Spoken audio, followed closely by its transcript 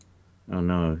Oh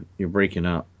no, you're breaking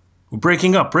up. We're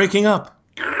breaking up, breaking up.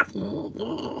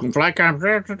 Black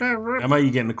Am I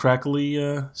you getting the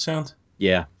crackly sound?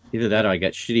 Yeah, either that or I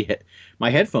got shitty. My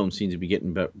headphones seem to be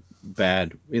getting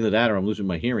bad. Either that or I'm losing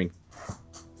my hearing.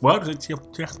 What?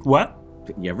 What?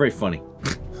 Yeah, very funny.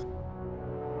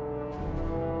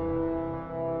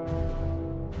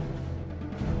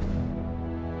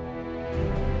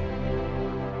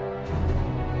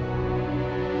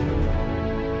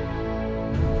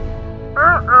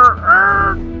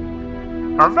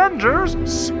 Avengers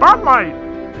Spotlight!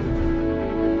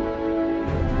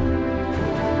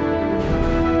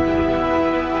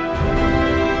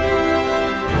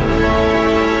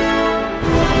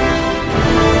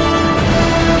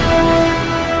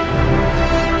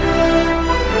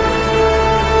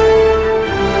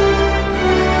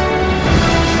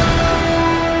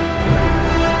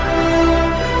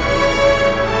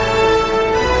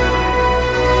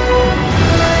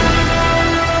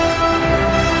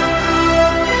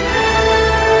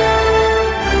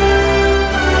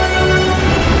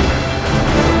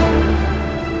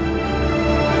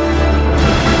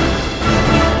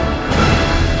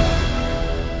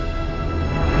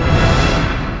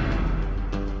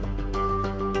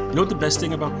 You know what the best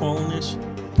thing about calling is?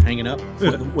 Hanging up. For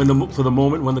the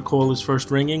moment when the call is first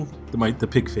ringing, the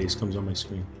pig face comes on my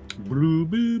screen.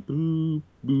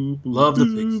 Love the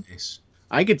pig face.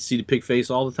 I get to see the pig face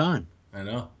all the time. I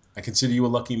know. I consider you a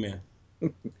lucky man.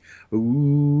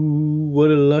 Ooh,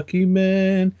 what a lucky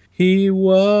man he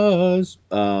was.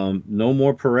 No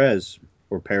more Perez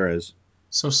or Perez.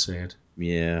 So sad.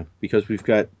 Yeah, because we've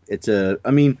got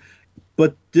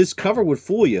but this cover would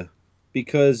fool you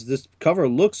because this cover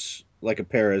looks like a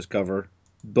Perez cover,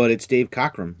 but it's Dave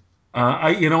Cockrum.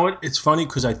 You know what? It's funny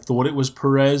because I thought it was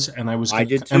Perez, and I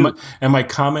did too. And my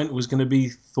comment was going to be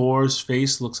Thor's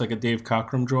face looks like a Dave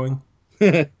Cockrum drawing.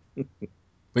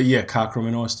 But yeah, Cockrum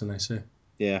and Austin, I say.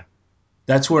 Yeah.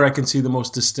 That's where I can see the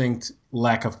most distinct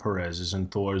lack of Perez is in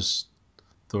Thor's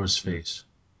face.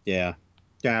 Yeah.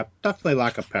 Yeah, definitely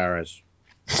like a Perez.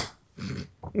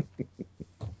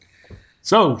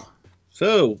 So,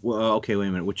 okay, wait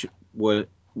a minute.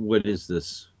 What is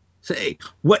this? Say,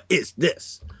 what is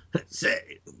this?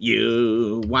 Say,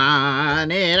 you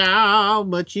want it all,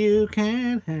 but you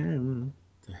can't have.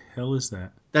 The hell is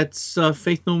that? That's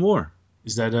Faith No More.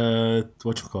 Is that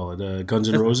whatchamacallit? Guns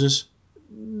N' Roses?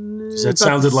 That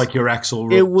sounded like your Axl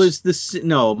Rose. It was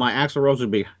my Axl Rose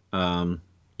would be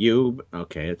you.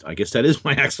 Okay, I guess that is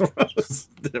my Axl Rose.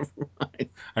 Never mind.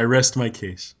 I rest my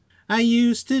case. I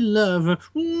used to love her,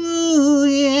 ooh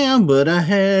yeah, but I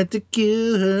had to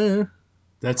kill her.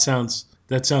 That sounds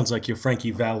like your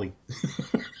Frankie Valli.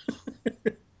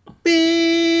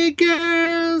 Big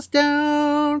girls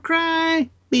don't cry.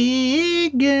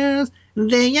 Big girls,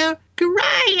 they don't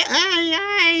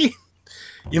cry.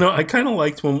 You know, I kind of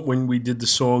liked when we did the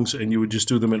songs and you would just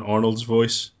do them in Arnold's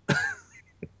voice.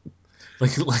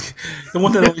 like the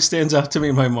one that always stands out to me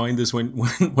in my mind is when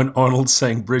Arnold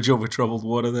sang "Bridge Over Troubled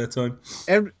Water" that time.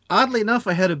 And oddly enough,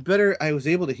 I was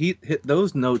able to hit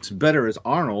those notes better as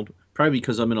Arnold, probably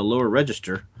because I'm in a lower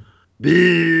register.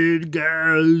 Big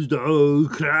girls don't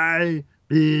cry.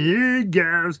 Big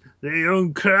girls, they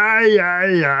don't cry.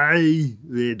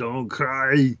 They don't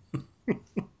cry.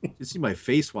 You see my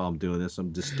face while I'm doing this.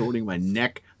 I'm distorting my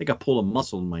neck. I think I pulled a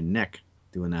muscle in my neck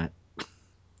doing that.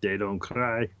 They don't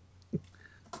cry.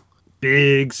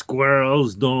 Big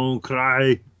squirrels don't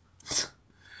cry.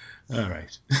 All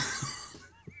right.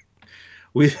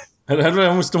 I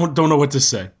almost don't know what to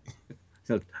say.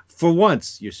 For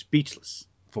once, you're speechless.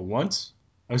 For once?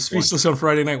 I was speechless on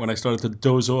Friday night when I started to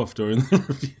doze off during the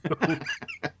review.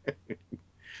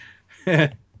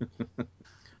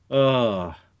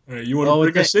 All right, you want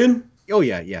to bring us in? Oh,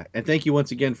 yeah. And thank you once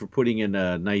again for putting in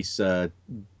a nice...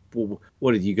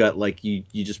 what did you got? Like you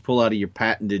just pull out of your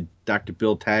patented Dr.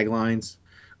 Bill taglines?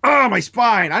 Oh, my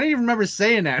spine! I don't even remember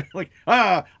saying that. Like,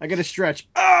 I got to stretch.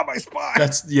 Oh, my spine!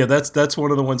 That's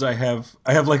one of the ones I have.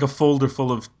 I have like a folder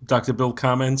full of Dr. Bill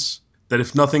comments that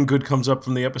if nothing good comes up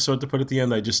from the episode to put at the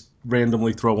end, I just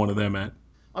randomly throw one of them at.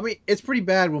 I mean, it's pretty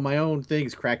bad when my own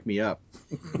things crack me up.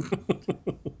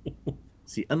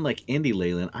 See, unlike Andy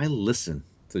Leyland, I listen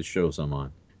to the shows I'm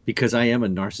on because I am a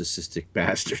narcissistic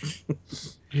bastard.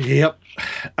 Yep.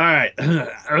 All right.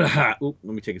 Ooh,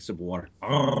 let me take a sip of water.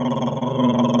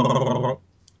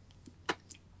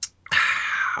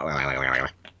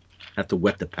 Have to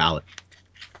wet the palate.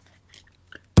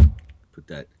 Put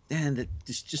that. And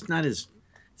it's just not as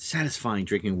satisfying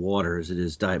drinking water as it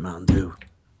is Diet Mountain Dew.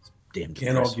 It's damn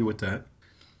depressing. Can't argue with that.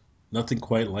 Nothing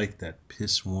quite like that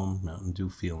piss warm Mountain Dew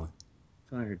feeling.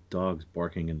 I heard dogs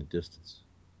barking in the distance.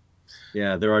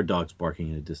 Yeah, there are dogs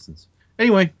barking at a distance.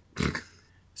 Anyway,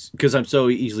 because I'm so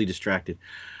easily distracted.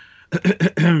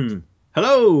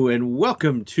 Hello, and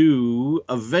welcome to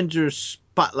Avengers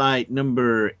Spotlight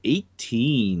number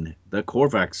 18, the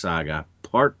Korvac Saga,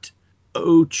 Part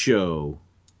Ocho,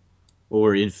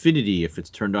 or Infinity if it's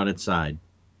turned on its side.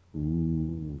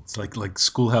 Ooh. It's like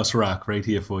Schoolhouse Rock right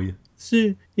here for you.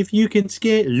 So, if you can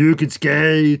skate, you can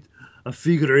skate. A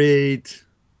figure eight.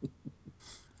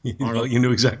 You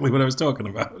knew exactly what I was talking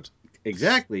about.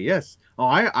 Exactly. Yes. Oh,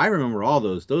 I remember all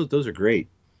those. Those are great.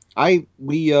 When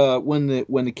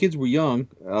the kids were young,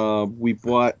 we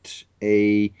bought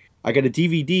I got a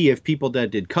DVD of people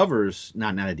that did covers,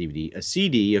 not a DVD, a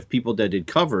CD of people that did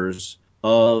covers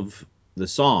of the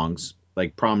songs,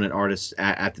 like prominent artists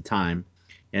at the time.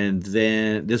 And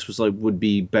then this was would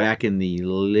be back in the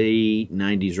late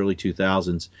 90s, early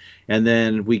 2000s. And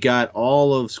then we got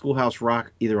all of Schoolhouse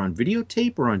Rock either on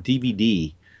videotape or on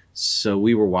DVD. So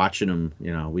we were watching them,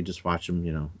 we just watched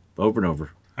them, over and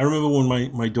over. I remember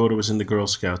when my daughter was in the Girl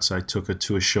Scouts, I took her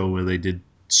to a show where they did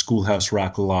Schoolhouse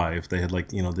Rock live. They had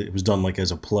it was done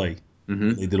as a play.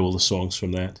 Mm-hmm. They did all the songs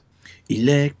from that.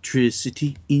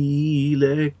 Electricity,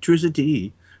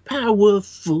 electricity,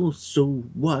 powerful, so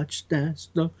watch that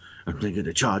stuff. I'm thinking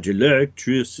to charge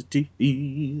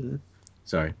electricity.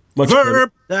 Sorry.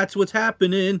 Verb, that's what's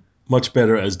happening. Much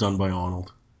better as done by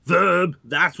Arnold. Verb,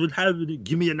 that's what's happening.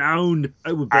 Give me a noun.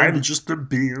 I'm just a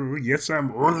bill. Yes,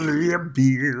 I'm only a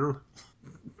bill.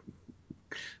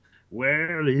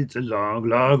 Well, it's a long,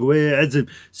 long way as a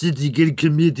city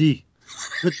committee.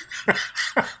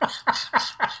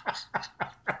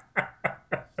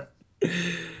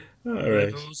 All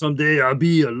right. Someday I'll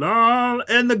be a law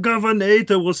and the governor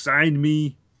will sign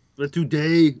me. But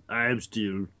today I am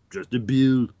still just a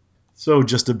bill. So,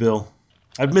 just a bill.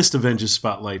 I've missed Avengers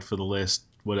Spotlight for the last,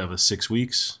 6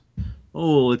 weeks.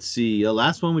 Oh, let's see. The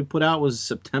last one we put out was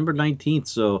September 19th,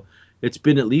 so it's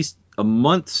been at least a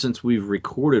month since we've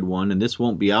recorded one, and this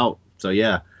won't be out. So,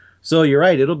 yeah. So, you're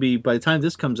right. It'll be, by the time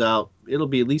this comes out, it'll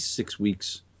be at least 6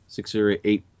 weeks. 6 to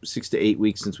 8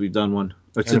 weeks since we've done one.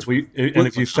 And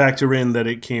if you factor in that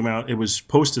it came out, it was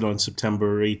posted on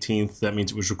September 18th, that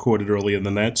means it was recorded earlier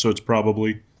than that, so it's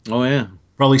probably... Oh, yeah.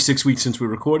 Probably 6 weeks since we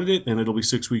recorded it, and it'll be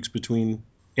 6 weeks between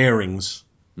airings.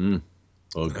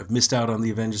 Okay. I've missed out on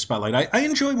the Avengers Spotlight. I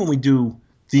enjoy when we do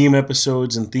theme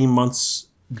episodes and theme months,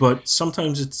 but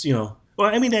sometimes it's, well,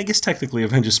 I mean, I guess technically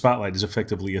Avengers Spotlight is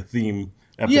effectively a theme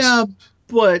episode. Yeah,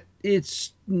 but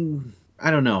it's,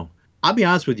 I don't know. I'll be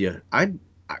honest with you.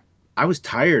 I was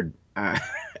tired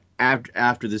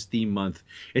after this theme month.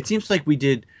 It seems like we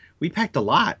packed a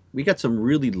lot. We got some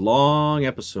really long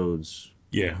episodes.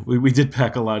 Yeah, we did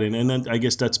pack a lot in, and then I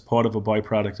guess that's part of a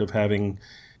byproduct of having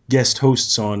guest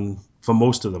hosts on for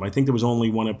most of them. I think there was only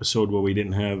one episode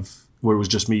where it was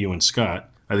just me, you, and Scott.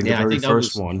 I think the very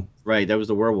first one. Right, that was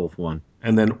the werewolf one.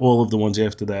 And then all of the ones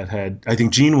after that I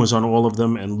think Gene was on all of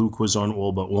them, and Luke was on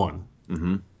all but one.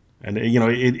 Mm-hmm. And,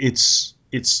 it's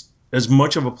as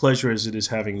much of a pleasure as it is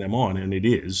having them on, and it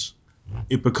is.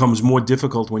 It becomes more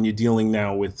difficult when you're dealing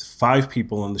now with 5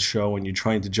 people on the show and you're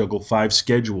trying to juggle 5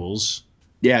 schedules.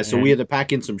 Yeah, so we had to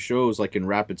pack in some shows in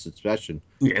rapid succession.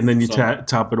 Yeah, and then you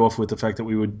top it off with the fact that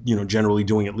we were, generally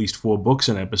doing at least 4 books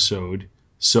an episode.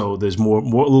 So there's a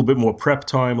little bit more prep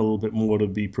time, a little bit more to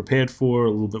be prepared for,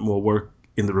 a little bit more work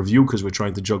in the review because we're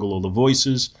trying to juggle all the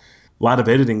voices. A lot of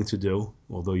editing to do,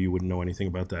 although you wouldn't know anything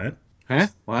about that. Huh?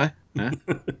 What? Huh?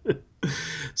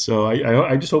 So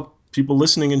I just hope people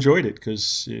listening enjoyed it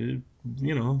because,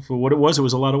 for what it was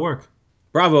a lot of work.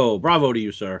 Bravo to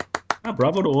you, sir.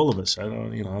 Bravo to all of us. I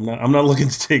don't, I'm not looking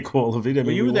to take all of it. I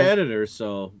mean, you were the editor,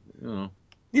 so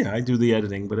Yeah, I do the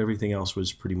editing, but everything else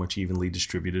was pretty much evenly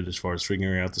distributed as far as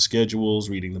figuring out the schedules,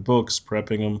 reading the books,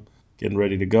 prepping them, getting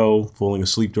ready to go, falling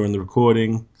asleep during the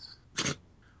recording,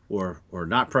 or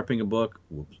not prepping a book.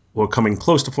 Whoops. Or coming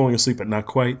close to falling asleep but not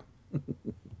quite.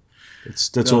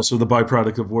 That's also the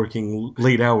byproduct of working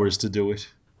late hours to do it.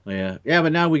 Yeah,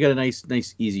 but now we got a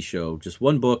nice easy show. Just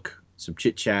one book, some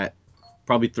chit chat.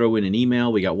 Probably throw in an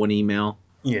email. We got one email.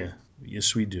 Yeah,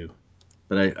 yes we do.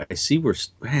 But I see we're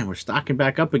stocking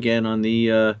back up again on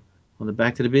the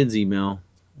Back to the Bins email.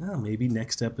 Well, maybe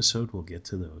next episode we'll get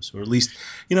to those, or at least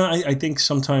I think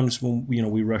sometimes when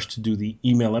we rush to do the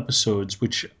email episodes,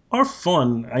 which are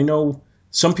fun. I know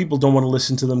some people don't want to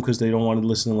listen to them because they don't want to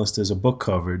listen unless there's a book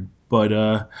covered. But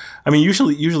I mean,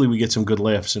 usually we get some good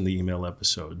laughs in the email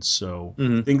episodes, so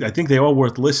I think they are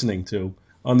worth listening to.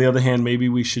 On the other hand, maybe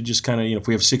we should just kind of, if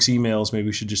we have 6 emails, maybe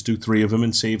we should just do 3 of them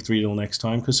and save 3 till next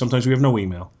time, because sometimes we have no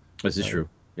email. This is true.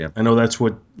 Yeah. I know that's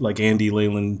what, Andy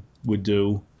Leyland would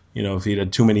do. If he'd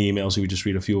had too many emails, he would just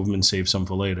read a few of them and save some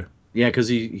for later. Yeah, because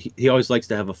he always likes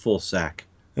to have a full sack.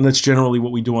 And that's generally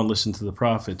what we do on Listen to the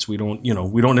Prophets. We don't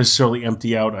necessarily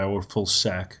empty out our full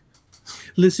sack.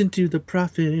 Listen to the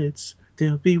prophets.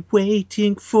 They'll be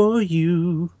waiting for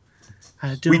you.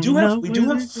 I don't know. We do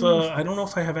have. I don't know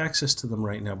if I have access to them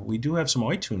right now, but we do have some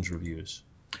iTunes reviews.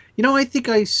 I think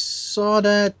I saw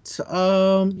that.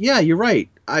 Yeah, you're right.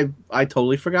 I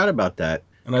totally forgot about that.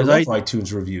 And I love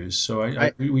iTunes reviews,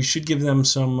 so we should give them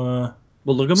some.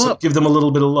 We'll look them up. Give them a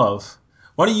little bit of love.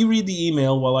 Why don't you read the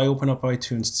email while I open up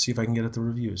iTunes to see if I can get at the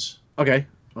reviews? Okay.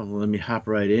 Well, let me hop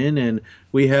right in, and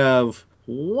we have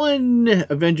one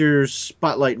Avengers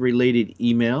Spotlight related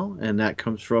email, and that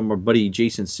comes from our buddy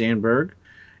Jason Sandberg,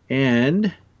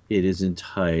 and it is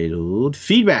entitled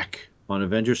Feedback on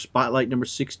Avengers Spotlight number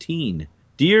 16.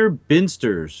 Dear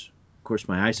Binsters. Of course,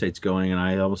 my eyesight's going, and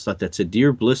I almost thought that said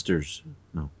Dear Blisters.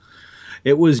 No.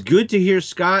 It was good to hear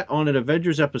Scott on an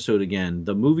Avengers episode again.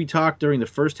 The movie talk during the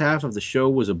first half of the show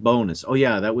was a bonus. Oh,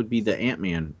 yeah, that would be the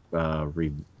Ant-Man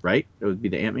right? That would be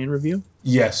the Ant-Man review?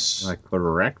 Yes. Am I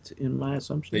correct in my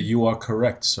assumption? That you are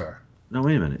correct, sir. No,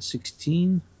 wait a minute.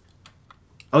 16?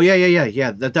 Oh,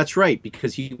 yeah. That's right,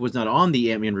 because he was not on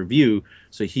the Ant-Man review,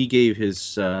 so he gave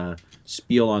his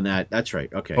spiel on that. That's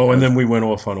right. Okay. Oh, and then we went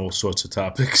off on all sorts of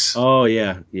topics. Oh,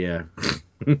 yeah.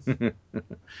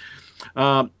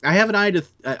 I have an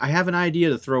idea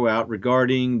to throw out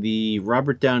regarding the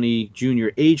Robert Downey Jr.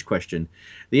 age question.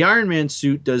 The Iron Man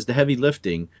suit does the heavy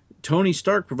lifting. Tony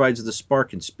Stark provides the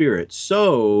spark and spirit,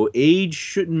 so age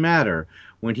shouldn't matter.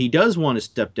 When he does want to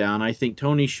step down, I think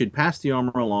Tony should pass the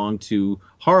armor along to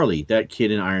Harley, that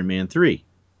kid in Iron Man 3.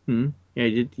 Yeah,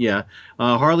 he did. Yeah.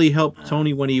 Harley helped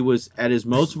Tony when he was at his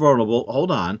most vulnerable.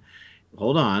 Hold on.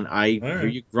 I hear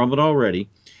you grumbled already.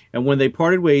 And when they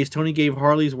parted ways, Tony gave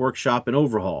Harley's workshop an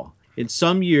overhaul. In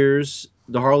some years,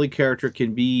 the Harley character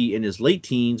can be in his late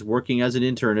teens working as an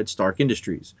intern at Stark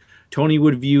Industries. Tony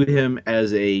would view him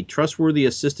as a trustworthy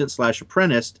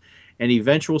assistant/apprentice and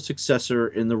eventual successor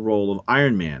in the role of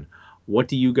Iron Man. What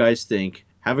do you guys think?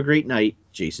 Have a great night,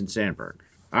 Jason Sandberg.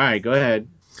 All right, go ahead.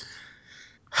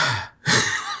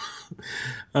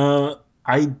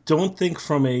 I don't think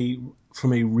from a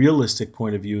realistic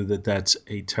point of view that that's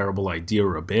a terrible idea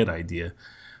or a bad idea.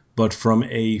 But from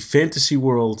a fantasy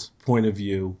world point of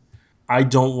view, I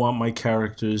don't want my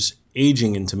characters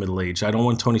aging into middle age. I don't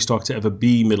want Tony Stark to ever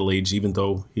be middle aged, even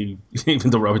though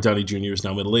Robert Downey Jr. is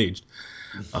now middle aged.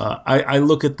 I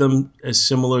look at them as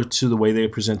similar to the way they are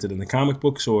presented in the comic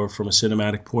books, or from a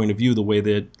cinematic point of view, the way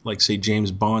that, like, say,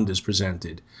 James Bond is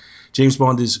presented. James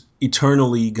Bond is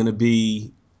eternally going to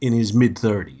be in his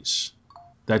mid-30s.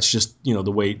 That's just,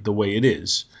 the way it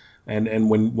is. And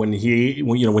when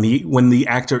the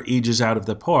actor ages out of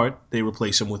the part, they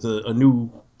replace him with a new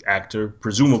actor,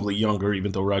 presumably younger,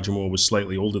 even though Roger Moore was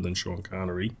slightly older than Sean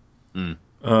Connery.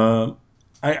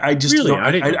 I just really?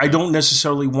 I don't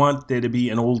necessarily want there to be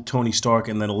an old Tony Stark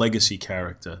and then a legacy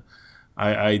character.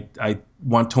 I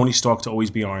want Tony Stark to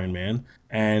always be Iron Man,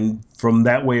 and from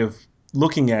that way of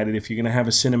looking at it, if you're going to have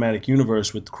a cinematic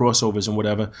universe with crossovers and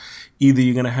whatever, either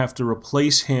you're going to have to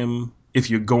replace him, if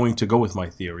you're going to go with my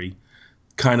theory,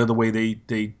 kind of the way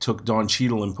they took Don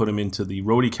Cheadle and put him into the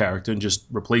Rhodey character and just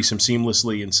replace him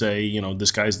seamlessly and say,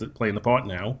 this guy's playing the part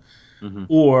now,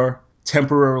 or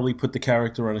temporarily put the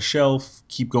character on a shelf,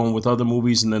 keep going with other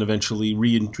movies, and then eventually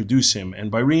reintroduce him. And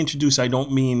by reintroduce, I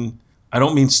don't mean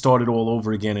start it all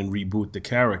over again and reboot the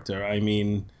character. I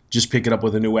mean just pick it up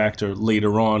with a new actor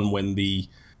later on when the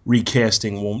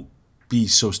recasting won't be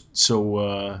so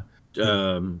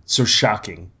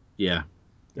shocking. Yeah,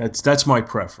 that's my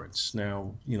preference.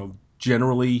 Now,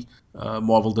 generally,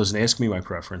 Marvel doesn't ask me my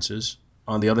preferences.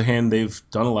 On the other hand, they've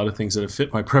done a lot of things that have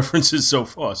fit my preferences so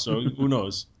far. So who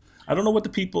knows? I don't know what the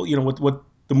people, what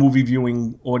the movie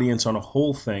viewing audience on a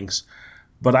whole thinks,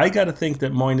 but I got to think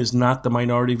that mine is not the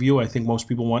minority view. I think most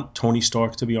people want Tony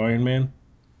Stark to be Iron Man.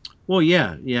 Well,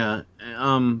 yeah.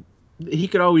 He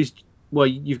could always. Well,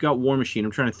 you've got War Machine.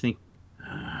 I'm trying to think,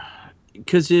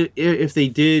 because if they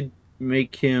did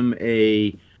make him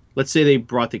a, let's say they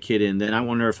brought the kid in, then I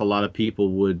wonder if a lot of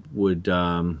people would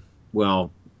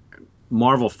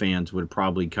Marvel fans would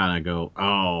probably kind of go,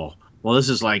 oh, well, this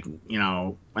is like,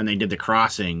 when they did The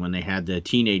Crossing, when they had the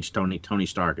teenage Tony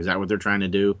Stark. Is that what they're trying to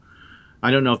do? I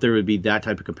don't know if there would be that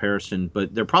type of comparison,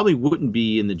 but there probably wouldn't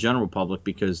be in the general public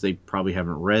because they probably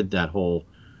haven't read that whole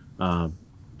that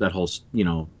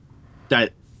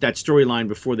storyline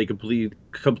before they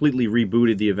completely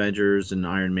rebooted the Avengers and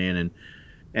Iron Man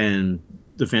and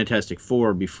the Fantastic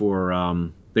Four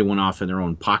before they went off in their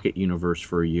own pocket universe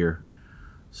for a year.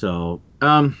 So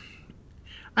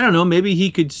I don't know. Maybe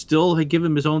he could still give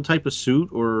him his own type of suit,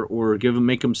 or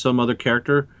make him some other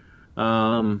character.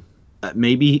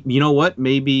 Maybe you know what?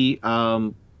 Maybe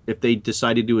if they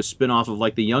decide to do a spin-off of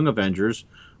like the Young Avengers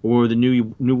or the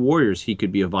New Warriors, he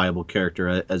could be a viable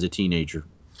character as a teenager.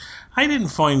 I didn't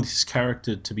find his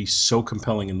character to be so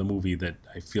compelling in the movie that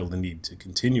I feel the need to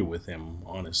continue with him,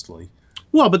 honestly.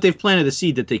 Well, but they've planted a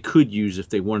seed that they could use if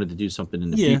they wanted to do something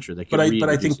in the Yeah, future. They could but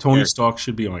I think the Tony character. Stark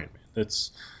should be Iron Man.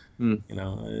 That's Hmm. you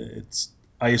know, it's.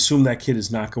 I assume that kid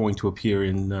is not going to appear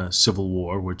in Civil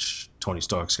War, which Tony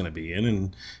Stark's going to be in,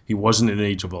 and he wasn't in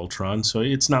Age of Ultron, so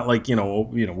it's not like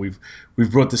we've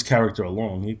brought this character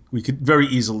along. We could very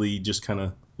easily just kind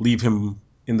of leave him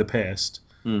in the past.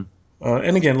 Hmm.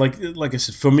 And again, like I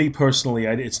said, for me personally,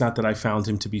 it's not that I found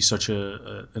him to be such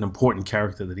an important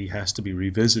character that he has to be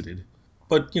revisited.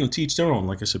 But to each their own.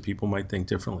 Like I said, people might think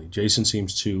differently. Jason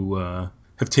seems to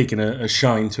have taken a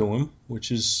shine to him,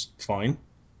 which is fine.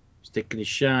 He's taking a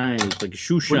shine. He's like a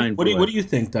shoe shine. What do you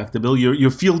think, Dr. Bill?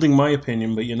 You're fielding my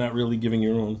opinion, but you're not really giving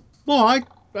your own. Well,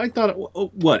 I thought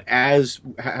what as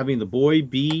having the boy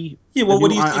be. Yeah, well, the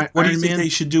what new do you think? What do you Iron think Man? they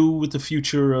should do with the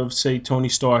future of, say, Tony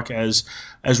Stark as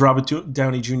Robert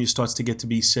Downey Jr. starts to get to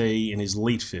be, say, in his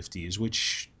late 50s,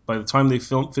 which by the time they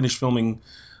finish filming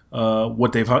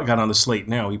what they've got on the slate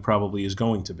now, he probably is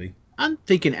going to be. I'm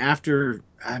thinking after.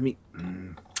 I mean,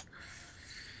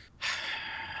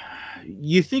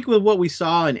 you think with what we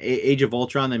saw in Age of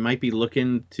Ultron, they might be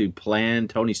looking to plan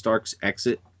Tony Stark's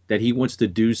exit. That he wants to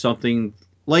do something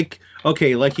like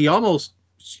he almost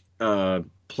had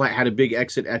a big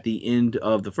exit at the end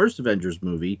of the first Avengers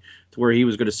movie, to where he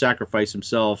was going to sacrifice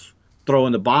himself,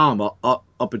 throwing the bomb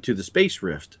up into the space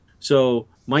rift. So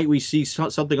might we see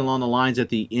something along the lines at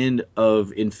the end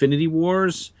of Infinity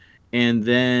Wars, and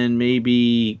then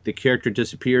maybe the character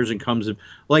disappears and comes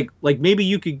like maybe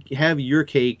you could have your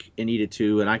cake and eat it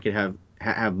too, and I could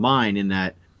have mine in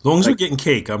that. As long as Like, we're getting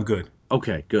cake, I'm good.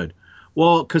 okay, good.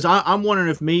 Well, because I'm wondering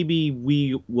if maybe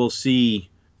we will see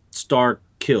Stark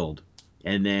killed,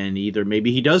 and then either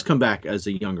maybe he does come back as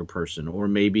a younger person, or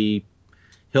maybe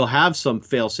he'll have some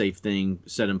failsafe thing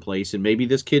set in place, and maybe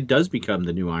this kid does become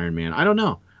the new Iron Man. I don't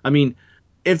know. I mean,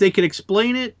 if they could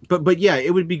explain it, but yeah,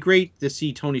 it would be great to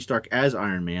see Tony Stark as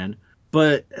Iron Man.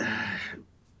 But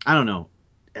I don't know.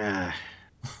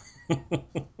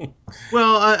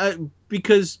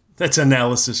 Because That's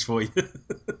analysis for you.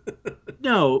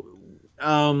 no,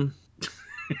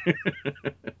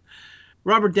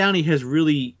 Robert Downey has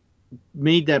really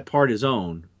made that part his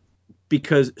own,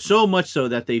 because so much so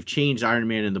that they've changed Iron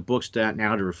Man in the books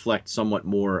now to reflect somewhat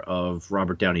more of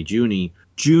Robert Downey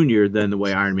Jr. than the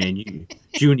way Iron Man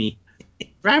Junie.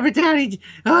 Robert Downey,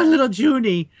 oh, little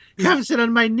Junie, come sit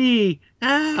on my knee.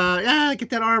 Get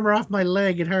that armor off my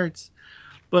leg, it hurts.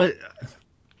 But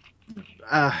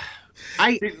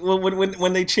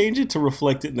when they change it to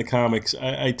reflect it in the comics,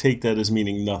 I take that as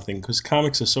meaning nothing, because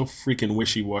comics are so freaking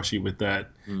wishy-washy with that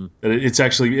that it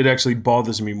actually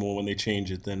bothers me more when they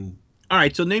change it than. All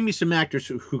right, so name me some actors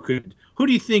who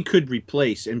do you think could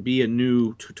replace and be a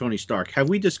new Tony Stark? Have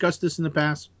we discussed this in the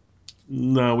past?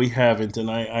 No, we haven't, and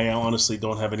I honestly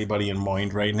don't have anybody in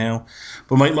mind right now.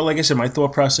 But like I said, my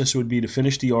thought process would be to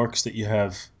finish the arcs that you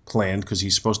have planned, because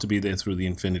he's supposed to be there through the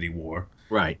Infinity War.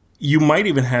 Right. You might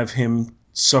even have him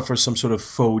suffer some sort of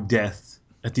faux death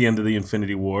at the end of the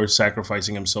Infinity War,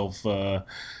 sacrificing himself,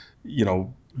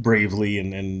 bravely,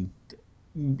 and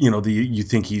you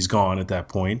think he's gone at that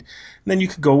point. And then you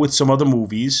could go with some other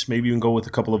movies, maybe even go with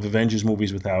a couple of Avengers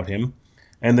movies without him,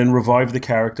 and then revive the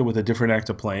character with a different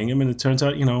actor playing him. And it turns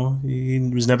out,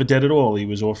 he was never dead at all. He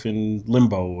was off in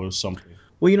limbo or something.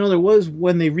 Well, there was,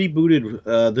 when they rebooted,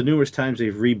 the numerous times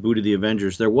they've rebooted the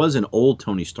Avengers, there was an old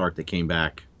Tony Stark that came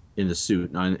back in the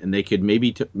suit, and they could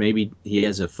maybe he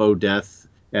has a faux death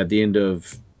at the end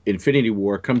of Infinity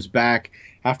War, comes back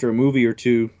after a movie or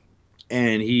two,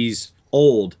 and he's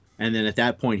old, and then at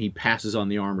that point he passes on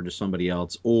the armor to somebody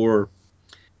else, or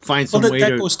finds some way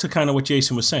that to. goes to kind of what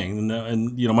Jason was saying,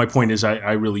 and my point is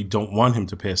I really don't want him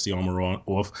to pass the armor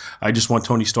off. I just want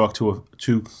Tony Stark to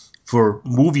for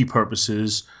movie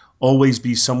purposes always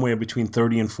be somewhere between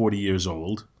 30 and 40 years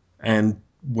old, and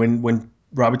when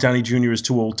Robert Downey Jr. is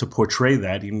too old to portray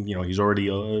that, he's already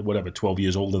 12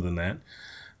 years older than that,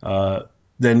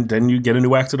 then you get a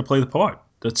new actor to play the part.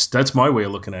 That's my way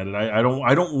of looking at it. I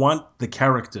don't want the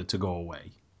character to go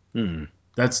away.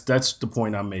 That's the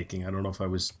point I'm making. I don't know if I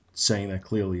was saying that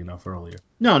clearly enough earlier.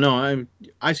 No,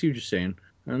 I see what you're saying.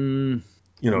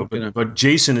 But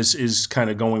Jason is kind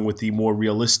of going with the more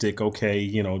realistic. Okay,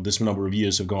 this number of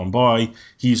years have gone by.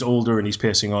 He's older and he's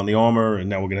passing on the armor, and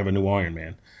now we're gonna have a new Iron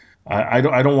Man. I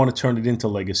don't want to turn it into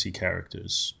legacy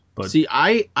characters, but See,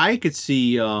 I could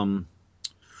see. Trying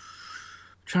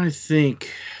to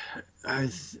think. I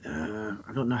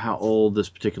don't know how old this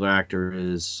particular actor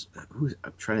is.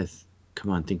 I'm trying to.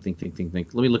 Come on, think.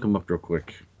 Let me look him up real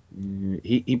quick.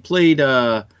 He played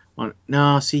on.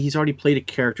 No, see, he's already played a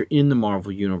character in the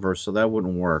Marvel universe, so that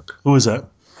wouldn't work. who is that?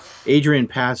 Adrian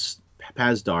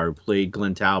Pasdar, who played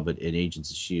Glenn Talbot in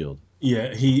Agents of Shield.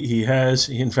 Yeah, he has.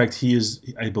 In fact, he is.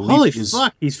 I believe Holy he is,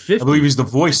 fuck, he's 50. I believe he's the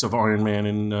voice of Iron Man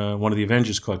in one of the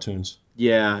Avengers cartoons.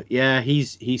 Yeah,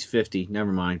 he's 50.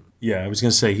 Never mind. Yeah, I was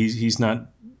gonna say he's not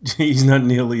he's not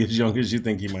nearly as young as you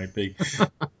think he might be.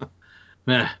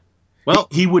 Meh. Well,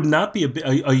 He would not be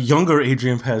a younger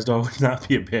Adrian Pasdar would not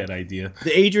be a bad idea.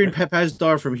 the Adrian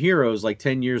Pasdar from Heroes like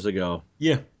 10 years ago.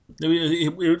 Yeah,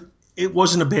 it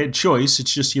wasn't a bad choice.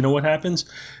 It's just, you know what happens?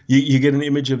 You get an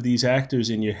image of these actors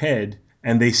in your head,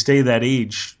 and they stay that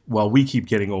age while we keep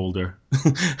getting older,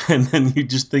 and then you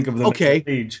just think of them Okay. at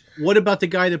that age. What about the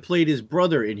guy that played his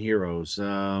brother in Heroes? Yeah,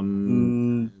 I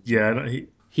don't-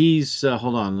 He's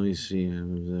hold on, let me see.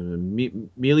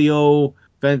 Emilio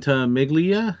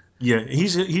Ventimiglia. yeah,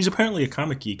 he's apparently a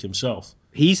comic geek himself.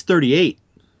 He's 38.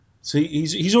 So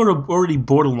he's already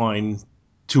borderline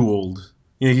too old.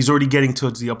 You know, he's already getting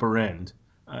towards the upper end.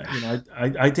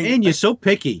 I think. Man, you're so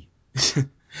picky.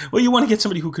 Well, you want to get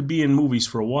somebody who could be in movies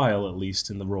for a while at least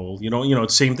in the role. It's the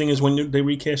same thing as when they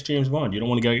recast James Bond. You don't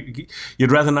want to get.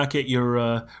 You'd rather not get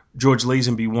your George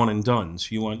Lazenby one and dones.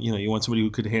 You want somebody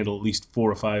who could handle at least 4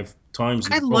 or 5 times.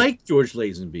 I like George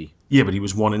Lazenby. Yeah, but he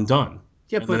was one and done.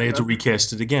 Yeah, and then they had to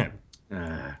recast it again.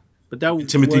 But that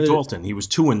Timothy Dalton, he was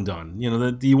 2 and done.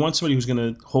 You want somebody who's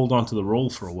going to hold on to the role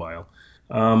for a while.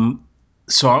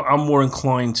 So I'm more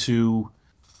inclined to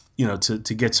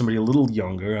get somebody a little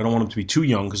younger. I don't want him to be too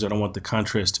young because I don't want the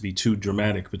contrast to be too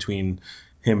dramatic between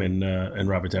him and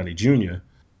Robert Downey Jr.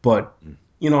 But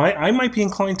I might be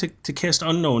inclined to cast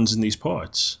unknowns in these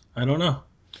parts. I don't know.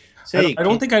 I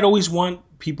don't think I'd always want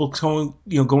people going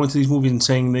to these movies and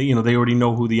saying that they already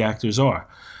know who the actors are.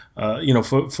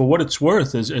 For what it's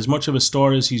worth, as much of a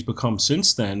star as he's become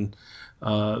since then,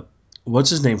 what's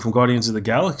his name from Guardians of the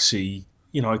Galaxy?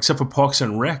 Except for Parks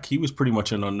and Rec, he was pretty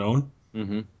much an unknown.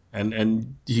 Mm-hmm.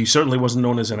 And he certainly wasn't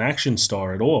known as an action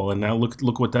star at all. And now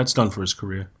look what that's done for his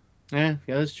career. Yeah,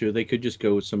 that's true. They could just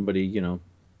go with somebody,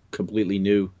 completely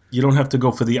new. You don't have to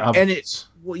go for the obvious.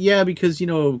 Because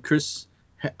Chris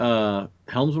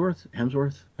Hemsworth,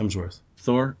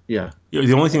 Thor. Yeah.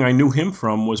 The only thing I knew him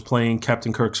from was playing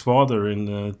Captain Kirk's father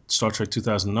in Star Trek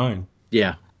 2009.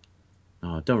 Yeah.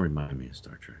 Oh, don't remind me of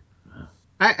Star Trek.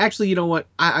 Actually, you know what?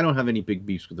 I don't have any big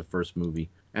beefs with the first movie.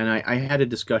 And I had a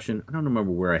discussion. I don't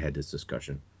remember where I had this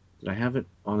discussion. Did I have it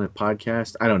on a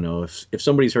podcast? I don't know. If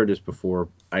somebody's heard this before,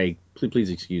 please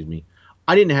excuse me.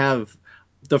 I didn't have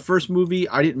the first movie.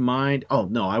 I didn't mind. Oh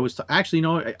no, I was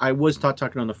I was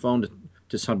talking on the phone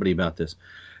to somebody about this.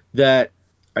 That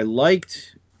I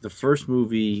liked the first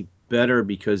movie better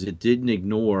because it didn't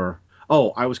ignore.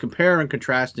 Oh, I was comparing and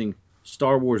contrasting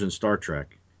Star Wars and Star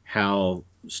Trek. How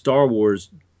Star Wars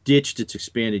ditched its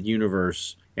expanded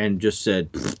universe and just said,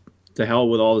 to hell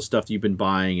with all the stuff you've been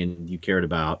buying and you cared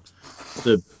about.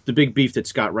 The big beef that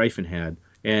Scott Rifen had.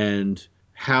 And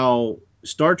how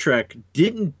Star Trek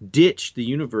didn't ditch the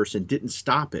universe and didn't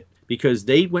stop it. Because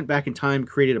they went back in time,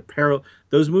 created a parallel.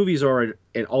 Those movies are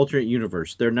an alternate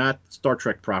universe. They're not Star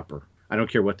Trek proper. I don't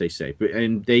care what they say.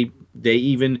 And they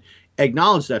even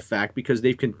acknowledge that fact because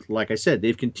like I said,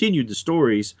 they've continued the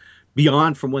stories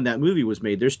beyond from when that movie was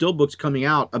made. There's still books coming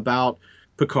out about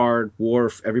Picard,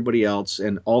 Worf, everybody else,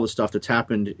 and all the stuff that's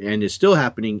happened and is still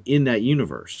happening in that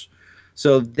universe.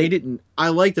 So I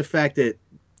like the fact that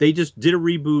they just did a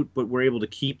reboot, but were able to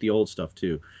keep the old stuff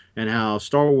too. And how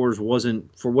Star Wars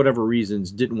wasn't, for whatever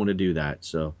reasons, didn't want to do that.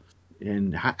 So,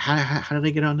 and how did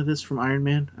they get onto this from Iron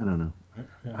Man? I don't know.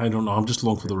 I don't know. I'm just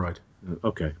along for the ride.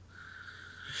 Okay.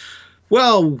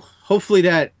 Well, hopefully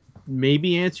that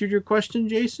maybe answered your question,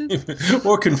 Jason.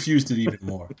 Or confused it even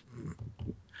more.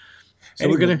 So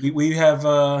anyway, we have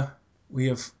 5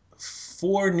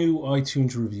 new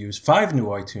iTunes reviews.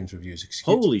 Excuse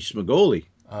me. Holy schmagoli.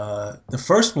 The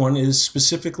first one is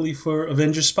specifically for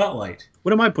Avengers Spotlight.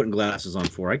 What am I putting glasses on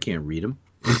for? I can't read them.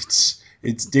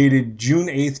 It's dated June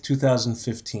 8th,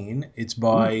 2015. It's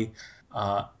by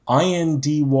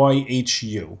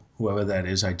INDYHU. Whoever that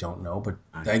is, I don't know, but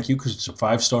thank you because it's a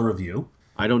 5-star review.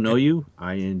 I don't know you.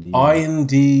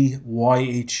 INDYHU.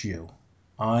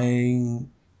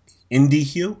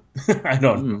 INDYHU? I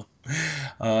don't know.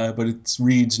 But it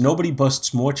reads, nobody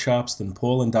busts more chops than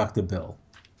Paul and Dr. Bill.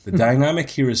 The dynamic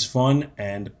here is fun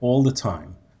and all the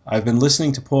time. I've been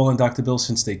listening to Paul and Dr. Bill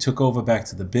since they took over Back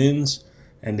to the Bins,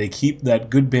 and they keep that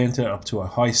good banter up to a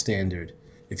high standard.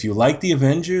 If you like the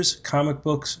Avengers, comic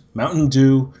books, Mountain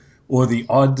Dew, or the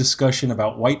odd discussion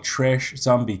about white trash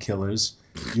zombie killers,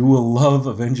 you will love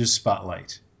Avengers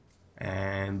Spotlight.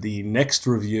 And the next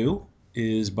review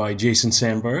is by Jason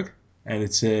Sandberg, and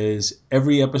it says,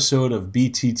 every episode of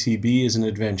BTTB is an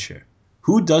adventure.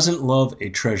 Who doesn't love a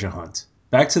treasure hunt?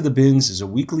 Back to the Bins is a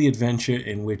weekly adventure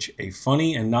in which a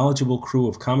funny and knowledgeable crew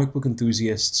of comic book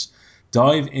enthusiasts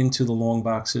dive into the long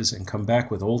boxes and come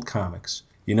back with old comics.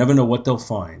 You never know what they'll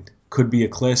find. Could be a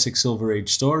classic Silver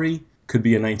Age story, could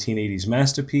be a 1980s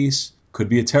masterpiece, could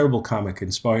be a terrible comic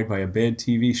inspired by a bad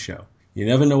TV show. You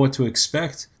never know what to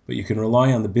expect, but you can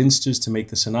rely on the Binsters to make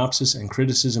the synopsis and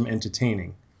criticism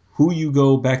entertaining. Who you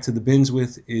go back to the bins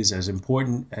with is as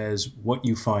important as what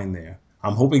you find there.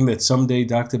 I'm hoping that someday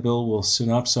Dr. Bill will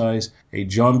synopsize a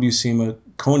John Buscema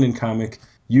Conan comic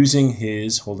using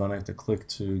his, hold on, I have to click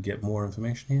to get more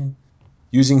information here,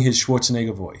 using his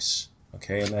Schwarzenegger voice.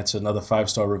 Okay, and that's another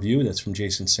 5-star review. That's from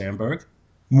Jason Sandberg.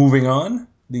 Moving on,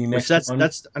 the next one.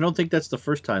 That's I don't think that's the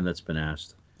first time that's been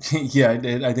asked. Yeah,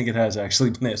 I think it has actually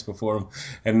been asked before him.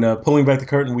 And pulling back the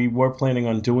curtain, we were planning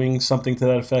on doing something to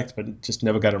that effect, but just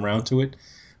never got around to it.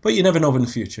 But you never know in the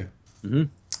future.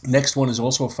 Mm-hmm. Next one is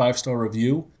also a 5-star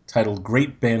review titled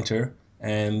Great Banter,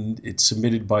 and it's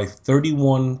submitted by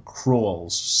 31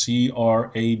 Crawls,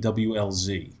 CRAWLZ.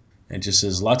 And it just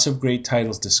says, lots of great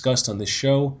titles discussed on this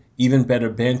show, even better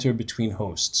banter between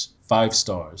hosts. 5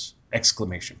 stars!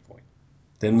 Exclamation point.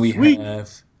 Then we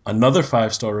have another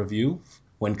 5-star review,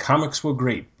 When Comics Were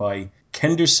Great by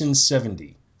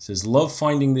Kenderson70. It says, love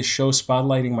finding this show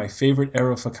spotlighting my favorite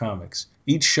era for comics.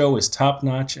 Each show is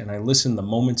top-notch, and I listen the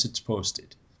moments it's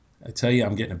posted. I tell you,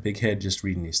 I'm getting a big head just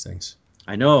reading these things.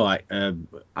 I know.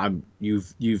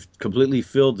 You've completely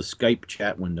filled the Skype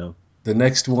chat window. The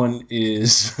next one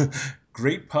is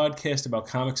great podcast about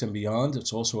comics and beyond.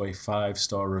 It's also a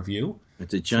 5-star review.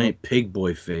 It's a giant pig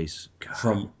boy face. God.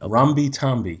 From Rambi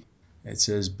Tambi. It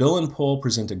says, Bill and Paul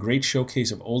present a great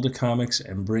showcase of older comics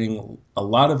and bring a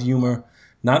lot of humor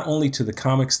not only to the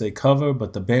comics they cover,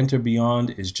 but the banter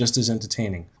beyond is just as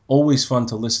entertaining. Always fun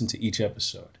to listen to each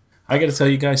episode. I got to tell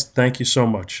you guys, thank you so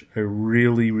much. I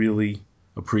really, really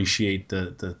appreciate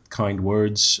the kind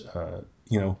words.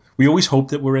 We always hope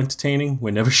that we're entertaining.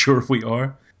 We're never sure if we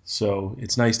are. So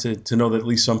it's nice to know that at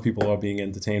least some people are being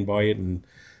entertained by it. And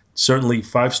certainly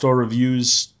 5-star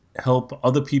reviews help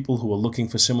other people who are looking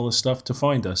for similar stuff to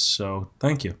find us. So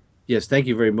thank you. Yes, thank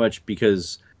you very much,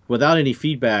 because without any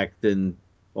feedback, then,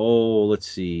 let's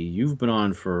see, you've been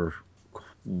on for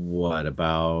what,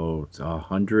 about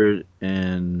 100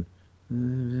 and...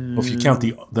 Well, if you count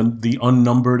the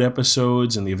unnumbered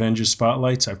episodes and the Avengers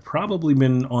Spotlights, I've probably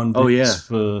been on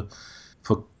for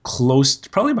close to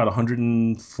probably about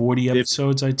 140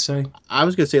 episodes, I'd say. I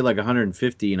was going to say like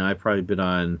 150, and I've probably been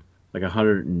on like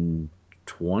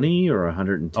 120 or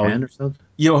 110 or something.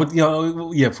 Yeah,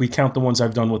 if we count the ones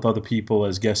I've done with other people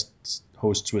as guest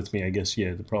hosts with me, I guess,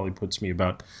 yeah, it probably puts me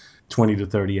about 20 to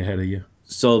 30 ahead of you.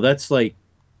 So that's like,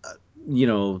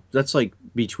 that's like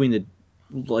between the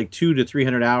 200 to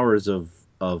 300 hours of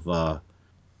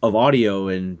audio,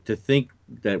 and to think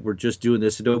that we're just doing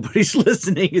this and nobody's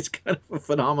listening is kind of a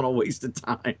phenomenal waste of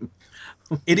time.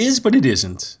 It is, but it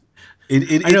isn't.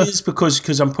 It is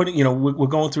because I'm putting, we're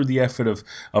going through the effort of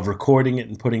recording it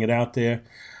and putting it out there.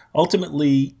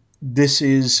 Ultimately, this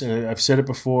is, I've said it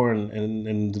before,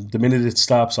 and the minute it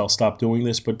stops, I'll stop doing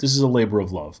this, but this is a labor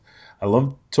of love. I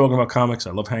love talking about comics.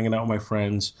 I love hanging out with my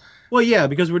friends. Well, yeah,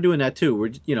 because we're doing that too.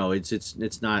 We're,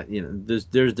 it's not,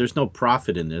 there's no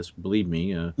profit in this. Believe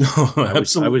me. No,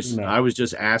 absolutely not. I was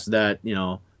just asked that.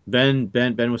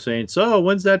 Ben was saying, so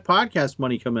when's that podcast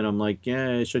money come in? I'm like,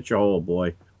 yeah, shut your hole,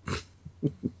 boy.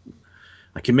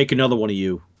 I can make another one of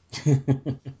you.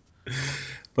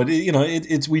 But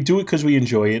it's we do it because we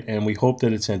enjoy it, and we hope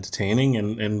that it's entertaining.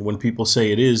 And when people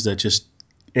say it is, that just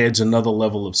adds another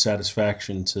level of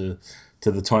satisfaction to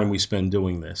the time we spend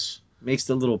doing this. Makes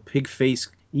the little pig face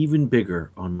even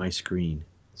bigger on my screen.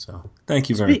 So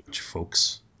thank you very much,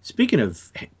 folks. Speaking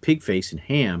of pig face and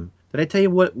ham, did I tell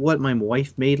you what my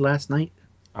wife made last night?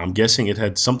 I'm guessing it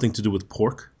had something to do with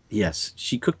pork. Yes,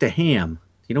 she cooked a ham.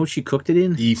 You know what she cooked it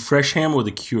in? The fresh ham or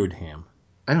the cured ham?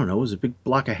 I don't know. It was a big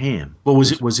block of ham. Well,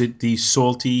 was it the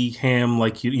salty ham,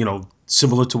 like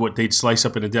similar to what they'd slice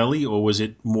up in a deli, or was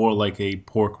it more like a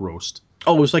pork roast?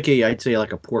 Oh, it was I'd say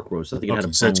like a pork roast. I think it had a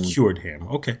bone. So that's cured ham.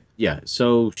 Okay. Yeah.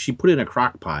 So she put it in a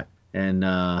crock pot, and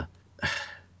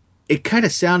it kind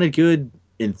of sounded good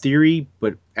in theory,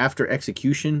 but after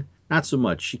execution, not so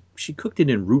much. She cooked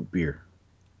it in root beer.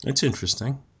 That's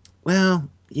interesting. Well,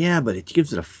 yeah, but it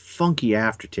gives it a funky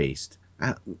aftertaste.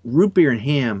 Root beer and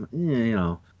ham, I don't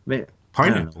know.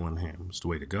 Pineapple and ham is the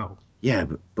way to go. Yeah,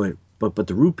 but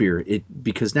the root beer,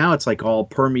 because now it's like all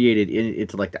permeated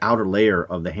into like the outer layer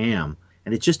of the ham,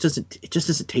 and it just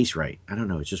doesn't taste right. I don't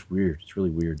know. It's just weird. It's really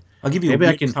weird. I'll give you a Maybe I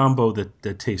weird can combo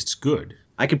that tastes good.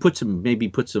 I could put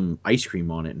some ice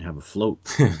cream on it and have a float.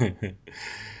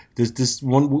 There's this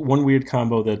one weird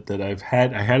combo that I've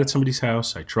had. I had at somebody's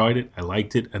house. I tried it. I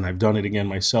liked it, and I've done it again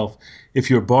myself. If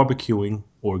you're barbecuing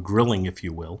or grilling, if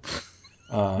you will,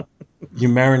 uh, you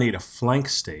marinate a flank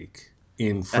steak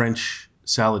in French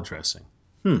salad dressing,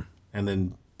 Hmm. and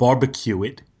then barbecue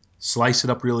it. Slice it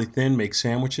up really thin. Make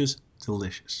sandwiches.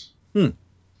 Delicious. Hmm.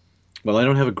 Well, I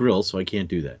don't have a grill, so I can't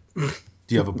do that. Do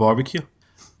you have a barbecue?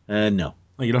 No.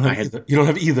 Oh, you don't I have had either. You don't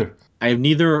have either. I have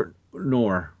neither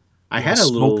nor. I You have had a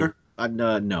a little. smoker?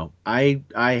 No, I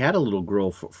had a little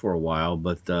grill for a while,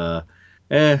 but I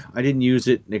didn't use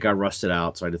it. It got rusted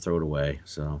out, so I had to throw it away.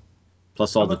 So,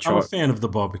 plus all the I'm a char. fan of the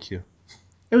barbecue.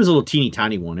 It was a little teeny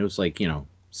tiny one. It was like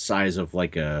size of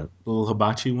like a The little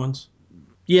hibachi ones.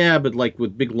 yeah, but like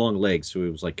with big long legs, so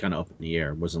it was like kind of up in the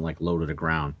air. It wasn't like low to the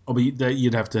ground. Oh, but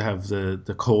you'd have to have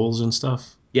the coals and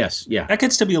stuff. Yes, yeah, That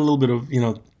gets to be a little bit of,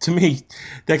 to me,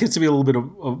 that gets to be a little bit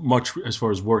of much as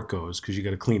far as work goes because you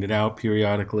got to clean it out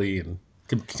periodically and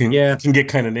yeah, can get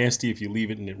kind of nasty if you leave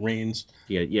it and it rains.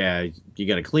 yeah. You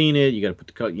got to clean it. You got to put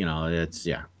the coat. It's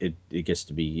It gets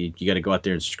to be you got to go out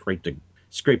there and scrape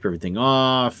everything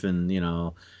off, and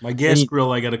My and gas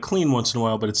grill, I got to clean once in a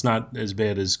while, but it's not as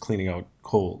bad as cleaning out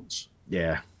coals.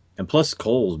 yeah, and plus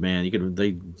coals, man, you can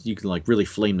like really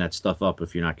flame that stuff up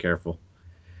if you're not careful.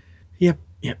 Yep.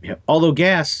 Although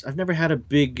gas, I've never had a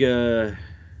big. No,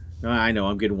 I know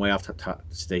I'm getting way off top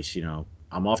station.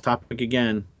 I'm off topic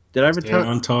again. Did I ever Stay tell?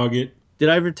 on target. Did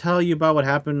I ever tell you about what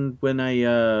happened when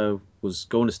I was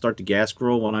going to start the gas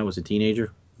grill when I was a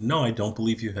teenager? No, I don't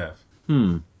believe you have.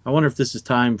 I wonder if this is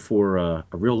time for a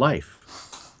real life.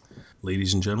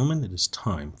 Ladies and gentlemen, it is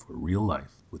time for real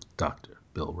life with Dr.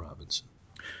 Bill Robinson.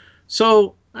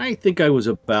 So I think I was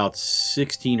about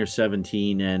 16 or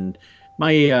 17, and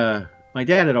my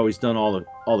dad had always done all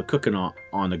the cooking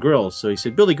on the grill. So he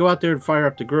said, "Billy, go out there and fire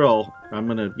up the grill. I'm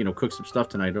gonna cook some stuff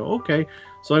tonight." Oh, okay.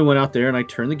 So I went out there and I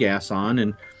turned the gas on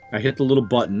and I hit the little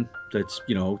button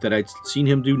that I'd seen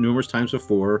him do numerous times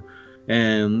before.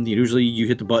 And usually you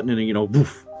hit the button and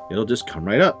woof, it'll just come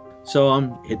right up. So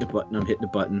I'm hitting the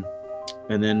button,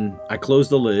 and then I close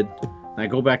the lid and I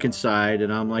go back inside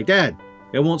and I'm like, "Dad,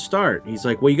 it won't start." He's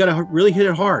like, "Well, you gotta really hit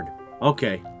it hard."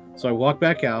 Okay. So I walk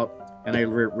back out and I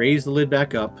raise the lid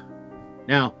back up.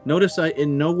 Now, notice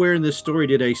in nowhere in this story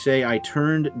did I say I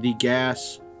turned the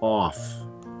gas off.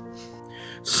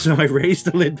 So I raised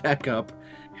the lid back up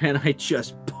and I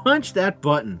just punched that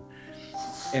button.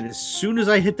 And as soon as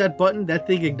I hit that button, that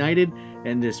thing ignited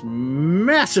and this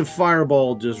massive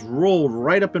fireball just rolled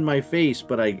right up in my face.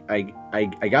 But I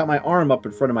got my arm up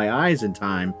in front of my eyes in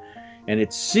time, and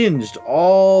it singed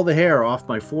all the hair off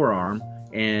my forearm,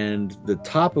 and the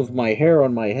top of my hair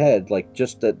on my head, like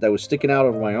just that was sticking out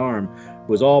over my arm,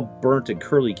 was all burnt and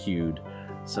curly-cued.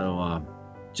 So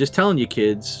just telling you,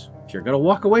 kids, if you're going to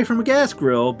walk away from a gas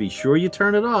grill, be sure you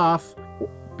turn it off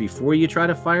before you try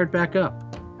to fire it back up.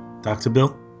 Dr.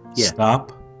 Bill? Yeah.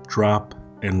 Stop, drop,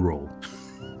 and roll.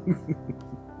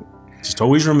 Just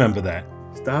always remember that.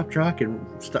 Stop, drop,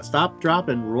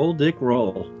 and roll, Dick,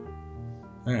 roll.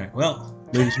 All right. Well,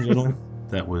 ladies and gentlemen,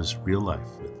 that was Real Life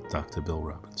with Dr. Bill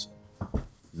Robinson.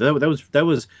 That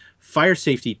was fire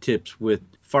safety tips with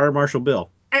Fire Marshal Bill.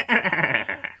 All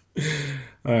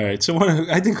right. So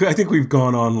I think we've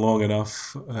gone on long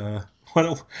enough. Why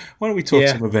don't we talk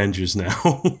some Avengers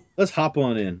now? Let's hop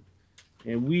on in.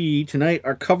 And we tonight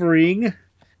are covering.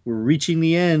 We're reaching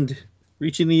the end of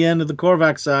the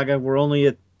Korvac saga. We're only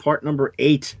at part number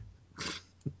 8,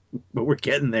 but we're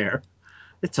getting there.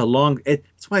 It's a long.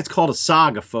 That's why it's called a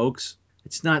saga, folks.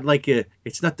 It's not the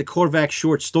Korvac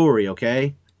short story,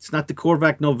 okay? It's not the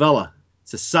Korvac novella.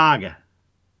 It's a saga.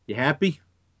 You happy?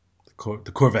 The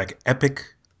Korvac epic.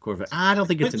 Korvac. I don't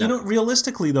think it's enough.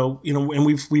 Realistically though, and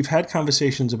we've had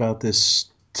conversations about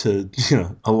this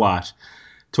a lot,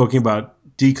 talking about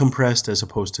decompressed as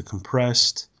opposed to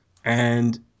compressed,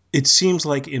 and it seems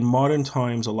like in modern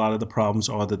times a lot of the problems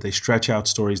are that they stretch out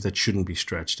stories that shouldn't be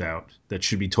stretched out, that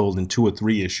should be told in 2 or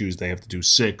 3 issues. They have to do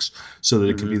 6 so that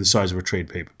it can be the size of a trade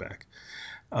paperback.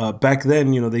 Back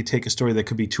then, they take a story that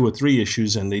could be 2 or 3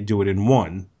 issues and they do it in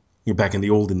 1. Back in the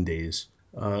olden days.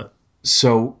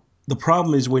 So the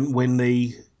problem is when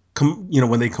they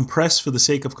when they compress for the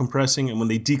sake of compressing and when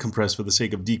they decompress for the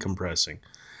sake of decompressing.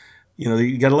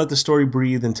 You got to let the story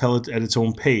breathe and tell it at its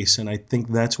own pace, and I think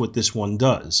that's what this one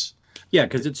does. Yeah,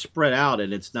 because it's spread out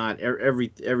and it's not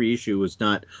every issue has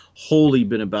not wholly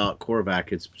been about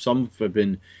Korvac. It's some have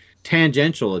been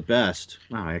tangential at best.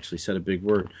 Wow, I actually said a big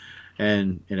word,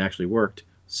 and it actually worked.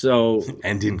 So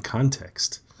And in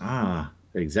context.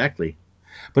 exactly.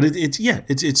 But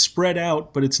it's spread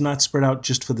out, but it's not spread out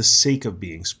just for the sake of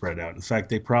being spread out. In fact,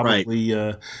 they probably,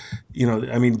 Right.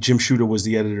 I mean, Jim Shooter was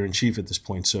the editor in chief at this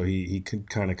point, so he could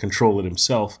kind of control it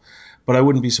himself. But I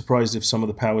wouldn't be surprised if some of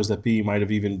the powers that be might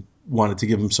have even wanted to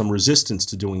give him some resistance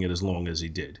to doing it as long as he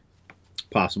did.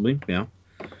 Possibly, yeah.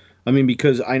 I mean,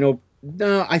 because I know,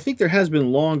 no, I think there has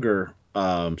been longer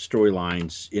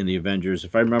storylines in the Avengers.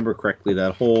 If I remember correctly,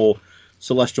 that whole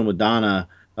Celestial Madonna,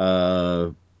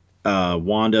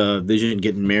 Wanda, Vision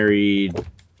getting married,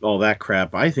 all that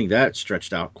crap. I think that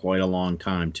stretched out quite a long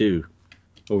time too,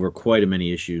 over quite a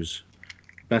many issues.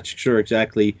 Not sure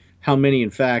exactly how many, in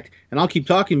fact. And I'll keep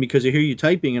talking because I hear you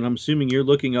typing, and I'm assuming you're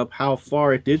looking up how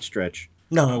far it did stretch.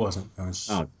 No, I wasn't. I was.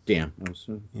 Oh, damn.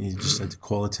 You just had to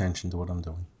call attention to what I'm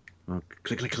doing.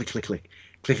 Click, click, click, click, click.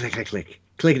 Click, click, click, click.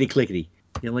 Clickety, clickety.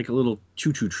 Yeah, like a little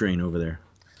choo-choo train over there.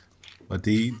 But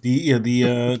the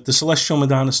Celestial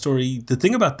Madonna story, the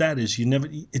thing about that is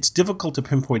it's difficult to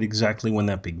pinpoint exactly when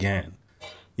that began.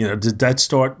 Did that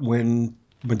start when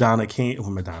when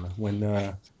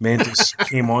Mantis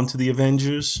came onto the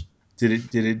Avengers?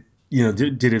 Did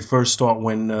it first start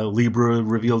when Libra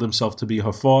revealed himself to be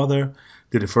her father?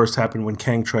 Did it first happen when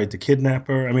Kang tried to kidnap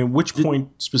her? I mean, which point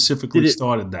specifically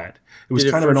started that? It was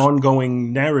kind of an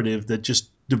ongoing narrative that just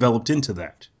developed into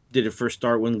that. Did it first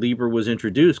start when Lieber was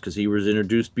introduced? Because he was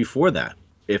introduced before that,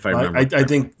 if I remember. I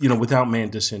think without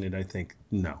Mantis in it, I think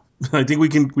no. I think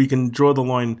we can draw the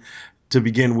line to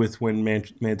begin with when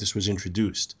Mantis was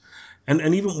introduced,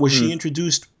 and even was she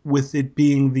introduced with it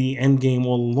being the end game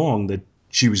all along that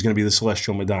she was going to be the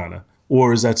Celestial Madonna,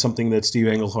 or is that something that Steve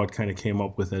Englehart kind of came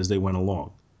up with as they went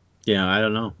along? Yeah, I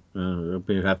don't know.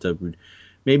 We have to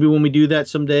maybe when we do that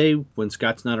someday when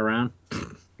Scott's not around.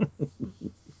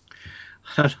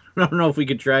 I don't know if we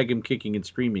could drag him kicking and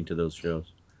screaming to those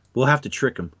shows. We'll have to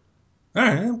trick him. All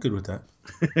right, I'm good with that.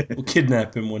 We'll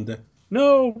kidnap him one day.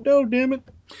 No, damn it.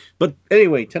 But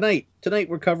anyway, tonight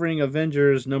we're covering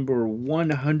Avengers number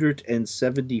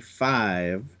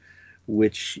 175,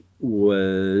 which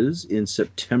was in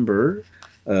September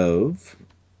of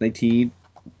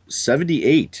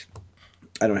 1978.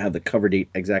 I don't have the cover date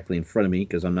exactly in front of me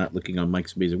because I'm not looking on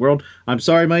Mike's Amazing World. I'm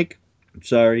sorry, Mike. I'm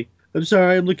sorry.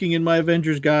 I'm looking in my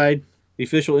Avengers guide, the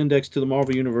official index to the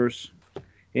Marvel Universe.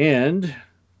 And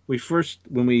if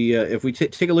we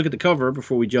take a look at the cover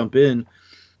before we jump in,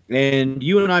 and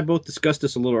you and I both discussed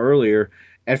this a little earlier,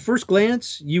 at first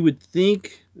glance, you would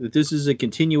think that this is a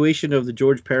continuation of the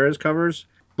George Perez covers,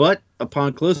 but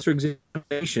upon closer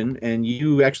examination, and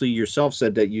you actually yourself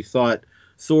said that you thought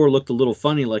Thor looked a little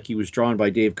funny like he was drawn by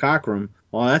Dave Cockrum.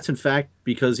 Well, that's in fact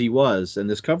because he was. And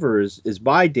this cover is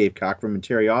by Dave Cockrum and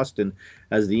Terry Austin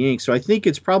as the ink. So I think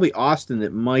it's probably Austin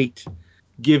that might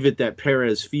give it that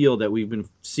Perez feel that we've been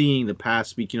seeing the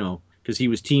past week, because he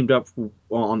was teamed up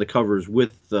on the covers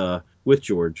with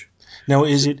George. Now,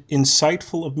 is it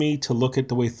insightful of me to look at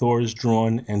the way Thor is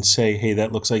drawn and say, hey,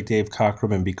 that looks like Dave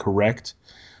Cockrum and be correct?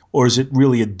 Or is it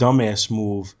really a dumbass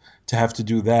move to have to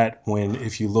do that when,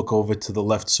 if you look over to the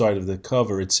left side of the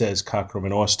cover, it says Cockrum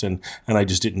and Austin, and I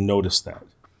just didn't notice that?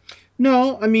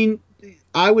 No, I mean,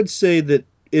 I would say that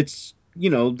it's,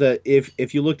 that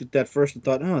if you looked at that first and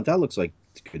thought, oh, that looks like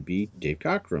it could be Dave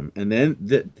Cockrum. And then,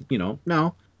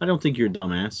 no, I don't think you're a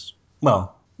dumbass.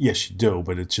 Well, yes, you do,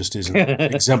 but it just isn't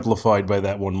exemplified by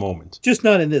that one moment. Just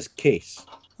not in this case.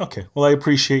 Okay. Well, I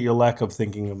appreciate your lack of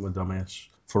thinking I'm a dumbass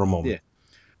for a moment. Yeah.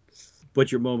 But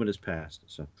your moment has passed.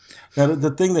 So now,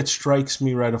 the thing that strikes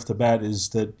me right off the bat is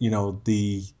that,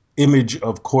 the image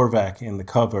of Korvac in the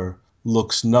cover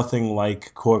looks nothing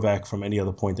like Korvac from any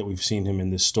other point that we've seen him in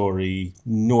this story,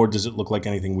 nor does it look like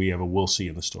anything we ever will see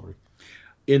in the story.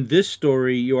 In this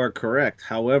story, you are correct.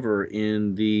 However,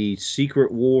 in the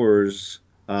Secret Wars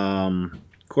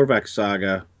Korvac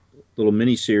saga, little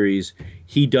miniseries,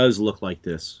 he does look like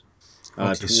this.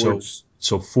 Okay,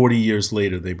 so 40 years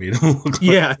later, they made him look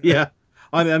like Yeah.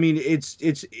 I mean, it's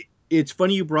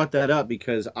funny you brought that up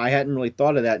because I hadn't really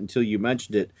thought of that until you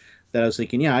mentioned it. That I was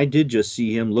thinking, yeah, I did just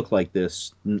see him look like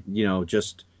this,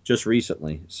 just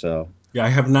recently. So yeah, I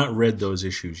have not read those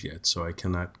issues yet, so I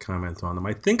cannot comment on them.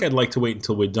 I think I'd like to wait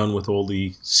until we're done with all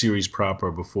the series proper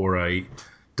before I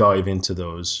dive into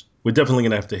those. We're definitely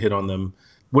going to have to hit on them.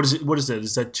 What is it? What is that?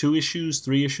 Is that 2 issues,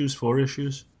 3 issues, 4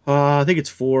 issues? I think it's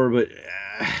 4, but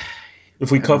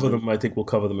if we cover them, I think we'll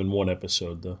cover them in one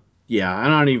episode, though. Yeah, I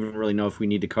don't even really know if we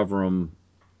need to cover them.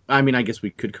 I mean, I guess we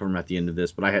could cover them at the end of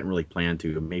this, but I hadn't really planned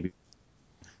to. Maybe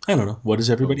I don't know. What does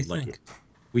I everybody would like it. think?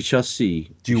 We shall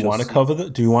see. Do We you shall want to see. cover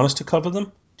them? Do you want us to cover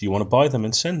them? Do you want to buy them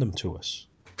and send them to us?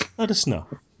 Let us know.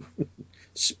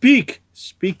 Speak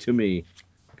to me,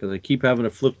 because I keep having to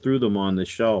flip through them on the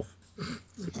shelf.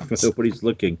 Nobody's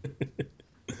looking.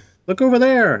 Look over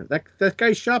there. That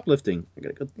guy's shoplifting. I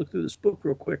gotta go look through this book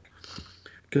real quick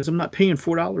because I'm not paying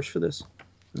 $4 for this.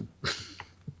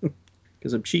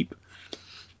 Because I'm cheap.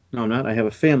 No, I'm not. I have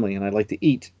a family and I like to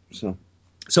eat. So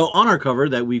on our cover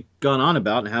that we've gone on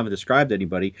about and haven't described to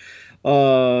anybody,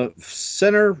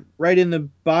 center right in the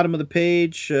bottom of the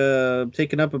page,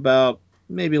 taking up about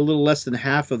maybe a little less than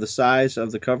half of the size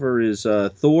of the cover is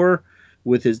Thor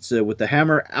with the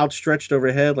hammer outstretched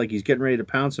overhead like he's getting ready to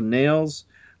pound some nails.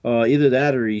 Either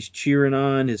that or he's cheering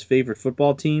on his favorite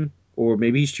football team, or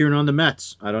maybe he's cheering on the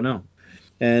Mets. I don't know.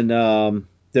 And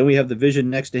then we have the Vision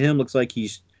next to him. Looks like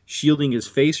he's shielding his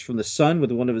face from the sun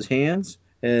with one of his hands.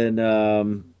 And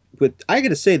with I got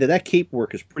to say that cape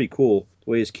work is pretty cool.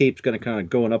 The way his cape's kind of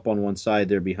going up on one side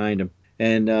there behind him.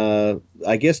 And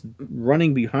I guess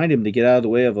running behind him to get out of the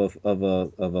way of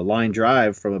a line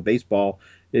drive from a baseball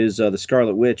is the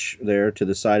Scarlet Witch there to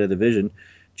the side of the Vision,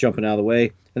 jumping out of the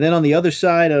way. And then on the other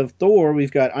side of Thor,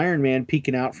 we've got Iron Man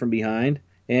peeking out from behind.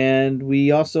 And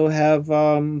we also have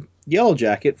Yellow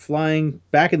Jacket flying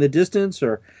back in the distance,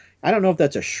 or I don't know if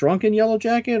that's a shrunken Yellow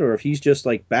Jacket or if he's just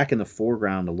like back in the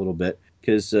foreground a little bit.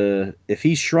 Because if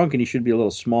he's shrunken, he should be a little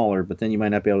smaller, but then you might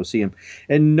not be able to see him.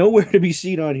 And nowhere to be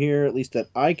seen on here, at least that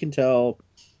I can tell,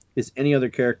 is any other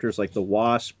characters like the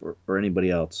Wasp or anybody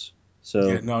else. So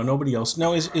Yeah, no, nobody else.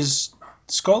 Now, is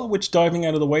Scarlet Witch diving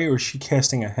out of the way, or is she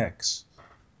casting a hex?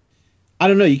 I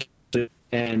don't know.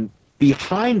 And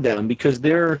behind them, because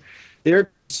they're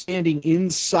standing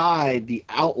inside the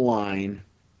outline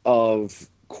of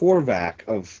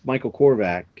Michael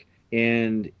Korvac,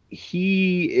 and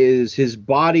his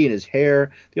body and his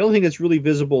hair. The only thing that's really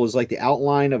visible is like the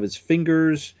outline of his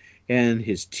fingers and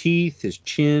his teeth, his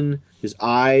chin, his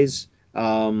eyes,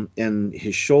 and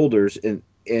his shoulders,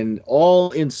 and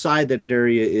all inside that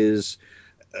area is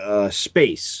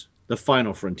space, the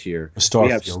final frontier. A We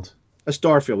have Starfield. a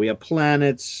starfield. We have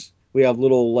planets. We have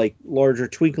little like larger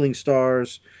twinkling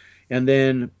stars, and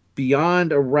then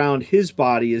beyond around his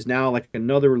body is now like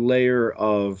another layer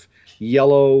of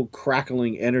yellow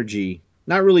crackling energy.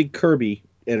 Not really Kirby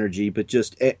energy, but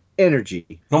just energy.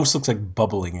 It almost looks like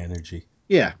bubbling energy.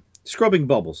 Yeah, scrubbing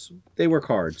bubbles. They work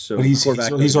hard. So But he's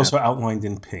Korvac he's doesn't also have- outlined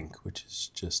in pink, which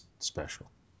is just special.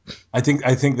 I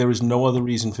think there is no other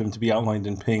reason for him to be outlined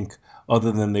in pink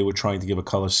other than they were trying to give a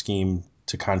color scheme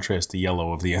to contrast the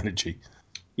yellow of the energy.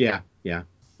 Yeah.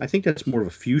 I think that's more of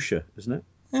a fuchsia, isn't it?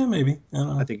 Yeah, maybe. I don't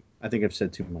know. I think I've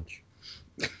said too much.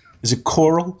 Is it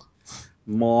coral?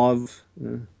 Mauve.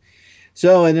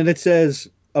 So, and then it says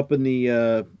up in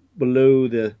the below,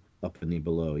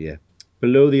 yeah,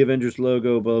 below the Avengers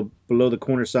logo, below the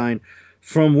corner sign,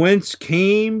 from whence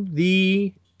came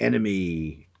the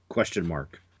enemy? Question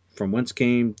mark. From whence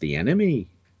came the enemy?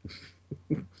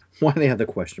 Why do they have the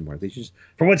question mark? They just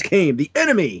from whence came the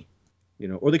enemy?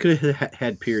 Or they could have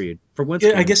had period. From whence?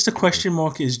 Yeah, came I guess the question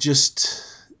mark is just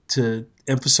to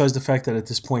emphasize the fact that at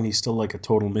this point he's still like a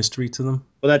total mystery to them.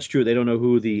 Well, that's true. They don't know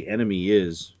who the enemy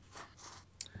is.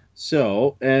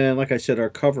 So, and like I said, our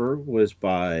cover was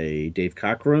by Dave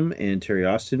Cockrum and Terry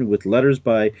Austin with letters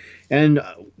by, and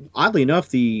oddly enough,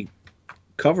 the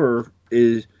cover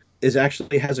is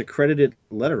actually has a credited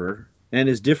letterer and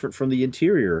is different from the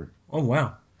interior. Oh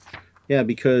wow! Yeah,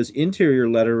 because interior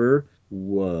letterer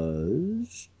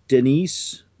was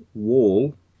Denise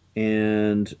Wohl,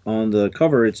 and on the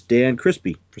cover it's Dan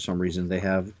Crispy. For some reason, they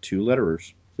have two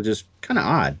letterers, which is kind of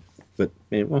odd, but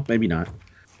well, maybe not.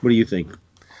 What do you think?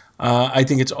 I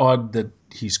think it's odd that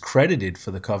he's credited for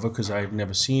the cover because I've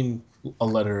never seen a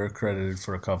letterer credited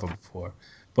for a cover before.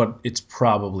 But it's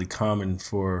probably common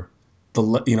for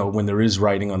when there is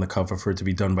writing on the cover for it to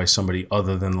be done by somebody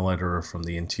other than the letterer from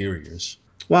the interiors.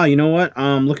 Wow, you know what?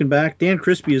 Looking back, Dan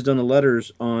Crispy has done the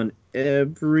letters on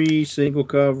every single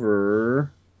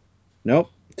cover.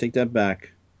 Nope, take that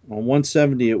back. On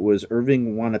 170, it was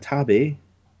Irving Wanatabe,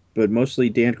 but mostly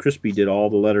Dan Crispy did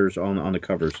all the letters on the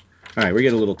covers. All right, we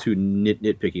get a little too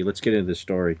nitpicky. Let's get into this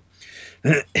story.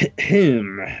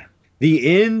 The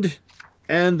end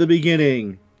and the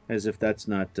beginning, as if that's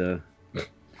not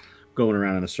going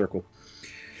around in a circle.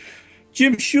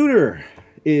 Jim Shooter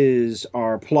is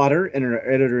our plotter and our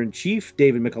editor-in-chief.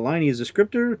 David Michelini is the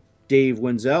scripter. Dave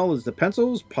Wenzel is the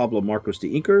pencils. Pablo Marcos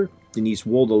the inker. Denise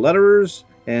Wohl the letterers.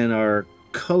 And our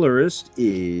colorist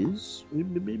is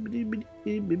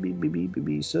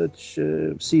such.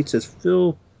 See, it says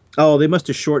Phil. Oh, they must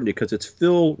have shortened it because it's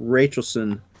Phil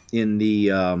Rachelson in the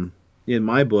in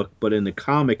my book, but in the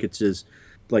comic it says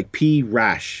like P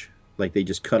Rash, like they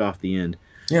just cut off the end.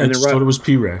 Yeah, I And just thought it was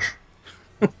P Rash.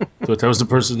 Thought that was the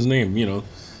person's name. Maybe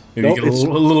Nope, you get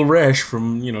a little rash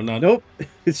from not. Nope,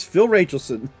 it's Phil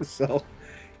Rachelson. So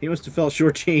he must have felt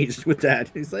shortchanged with that.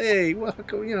 He's like, hey, well,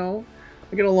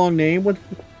 I get a long name.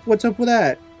 What's up with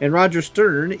that? And Roger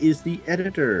Stern is the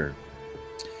editor.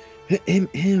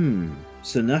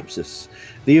 Synopsis.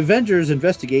 The Avengers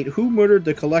investigate who murdered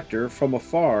the Collector from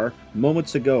afar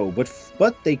moments ago,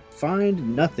 but they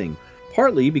find nothing.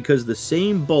 Partly because the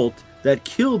same bolt that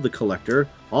killed the Collector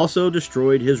also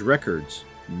destroyed his records.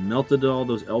 Melted all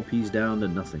those LPs down to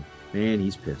nothing. Man,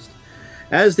 he's pissed.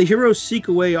 As the heroes seek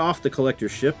a way off the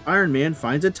Collector's ship, Iron Man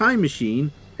finds a time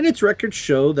machine, and its records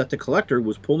show that the Collector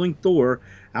was pulling Thor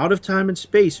out of time and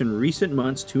space in recent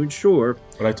months to ensure...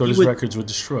 But I thought his records were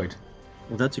destroyed.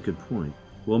 Well, that's a good point.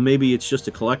 Well, maybe it's just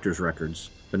the Collector's records,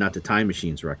 but not the Time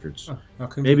Machine's records. Oh,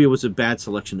 maybe it was a bad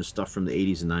selection of stuff from the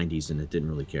 80s and 90s, and it didn't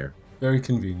really care. Very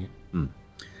convenient.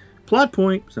 Plot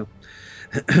point. So,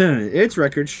 its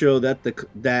records show that the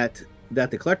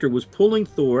Collector was pulling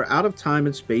Thor out of time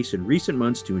and space in recent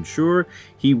months to ensure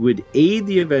he would aid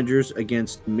the Avengers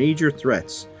against major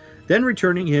threats, then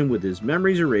returning him with his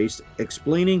memories erased,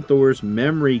 explaining Thor's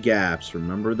memory gaps.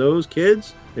 Remember those,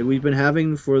 kids, that we've been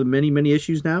having for many, many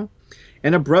issues now?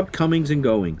 And abrupt comings and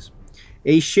goings.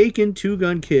 A shaken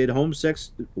two-gun kid, homesick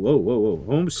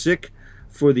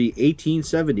for the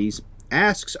 1870s,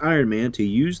 asks Iron Man to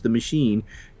use the machine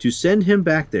to send him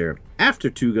back there. After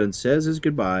Two Gun says his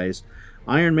goodbyes,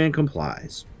 Iron Man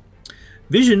complies.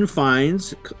 Vision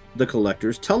finds the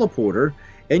Collector's teleporter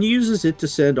and uses it to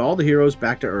send all the heroes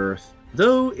back to Earth,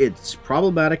 though its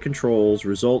problematic controls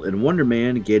result in Wonder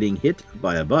Man getting hit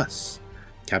by a bus,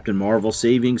 Captain Marvel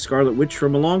saving Scarlet Witch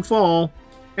from a long fall,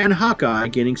 and Hawkeye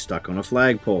getting stuck on a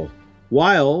flagpole.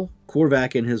 While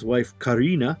Korvac and his wife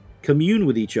Karina commune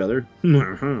with each other,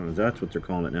 that's what they're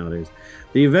calling it nowadays,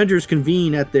 the Avengers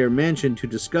convene at their mansion to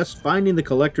discuss finding the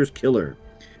Collector's killer.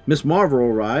 Miss Marvel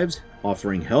arrives,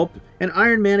 offering help, and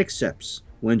Iron Man accepts.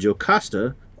 When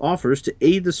Jocasta offers to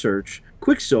aid the search,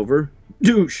 Quicksilver,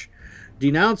 douche,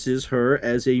 denounces her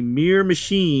as a mere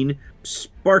machine,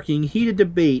 sparking heated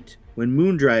debate when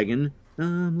Moondragon,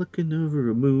 I'm looking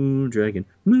over a Moondragon,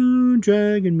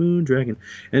 Moondragon,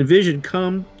 and Vision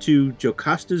come to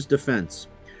Jocasta's defense.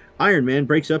 Iron Man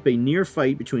breaks up a near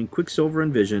fight between Quicksilver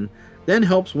and Vision, then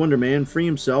helps Wonder Man free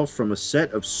himself from a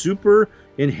set of super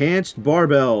enhanced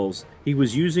barbells he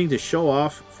was using to show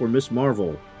off for Miss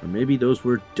Marvel. Or maybe those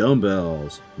were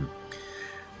dumbbells.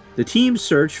 The team's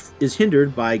search is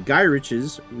hindered by Guy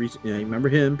Ritchie's, remember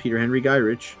him, Peter Henry Guy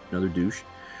Ritchie, another douche,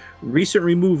 recent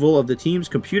removal of the team's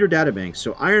computer databank,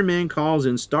 so Iron Man calls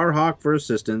in Starhawk for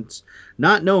assistance,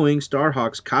 not knowing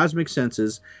Starhawk's cosmic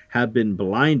senses have been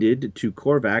blinded to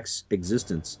Korvac's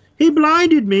existence. He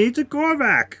blinded me to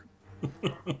Korvac!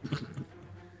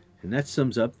 And that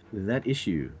sums up that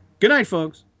issue. Good night,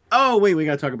 folks. Oh, wait, we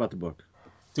got to talk about the book.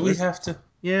 Do we have to?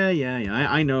 Yeah.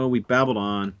 I know, we babbled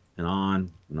on and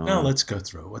on and on. No, let's go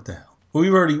through it. What the hell? Well,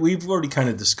 we've already kind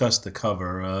of discussed the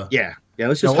cover. Yeah,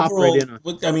 let's just hop right in.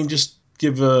 I mean, just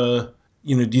give do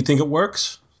you think it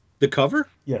works? The cover?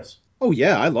 Yes. Oh,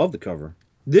 yeah, I love the cover.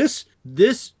 This,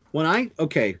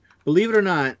 believe it or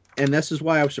not, and this is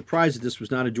why I was surprised that this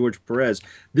was not a George Perez,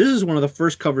 this is one of the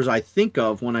first covers I think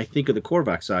of when I think of the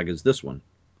Korvac saga, is this one,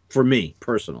 for me,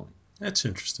 personally. That's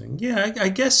interesting. Yeah, I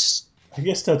guess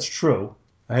that's true.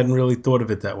 I hadn't really thought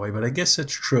of it that way, but I guess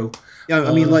that's true. Yeah,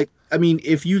 I mean,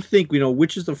 if you think,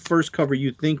 which is the first cover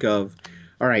you think of,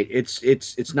 all right,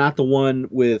 it's not the one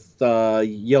with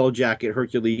Yellow Jacket,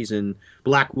 Hercules, and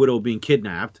Black Widow being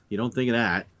kidnapped. You don't think of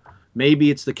that.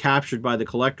 Maybe it's the Captured by the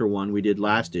Collector one we did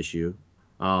last issue.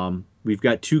 We've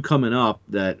got two coming up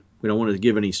that we don't want to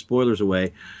give any spoilers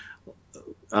away.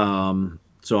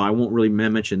 So I won't really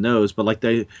mention those. But like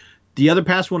the other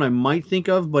past one I might think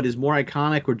of, but is more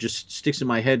iconic or just sticks in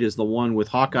my head, is the one with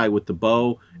Hawkeye with the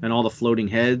bow and all the floating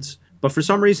heads. But for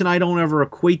some reason, I don't ever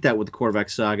equate that with the Korvac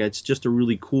saga. It's just a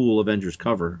really cool Avengers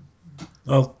cover.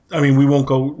 Well, I mean, we won't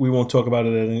talk about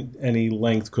it at any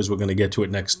length because we're going to get to it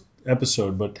next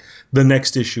episode. But the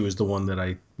next issue is the one that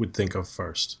I would think of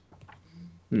first.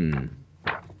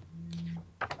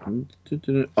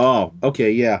 Oh,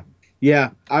 okay, yeah.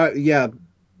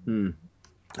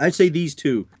 I'd say these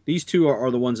two. These two are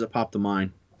the ones that pop to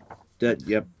mind.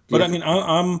 Yep. But I mean,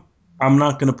 I'm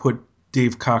not going to put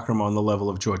Dave Cockrum on the level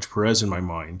of George Perez in my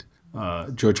mind.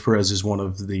 George Perez is one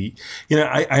of the,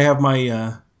 I have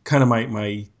my kind of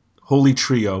my holy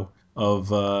trio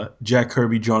of Jack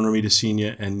Kirby, John Romita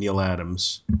Sr., and Neil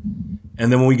Adams.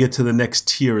 And then when we get to the next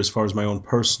tier, as far as my own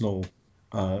personal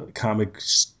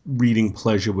comics reading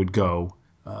pleasure would go,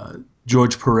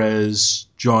 George Perez,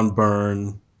 John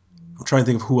Byrne. I'm trying to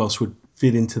think of who else would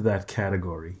fit into that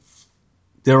category.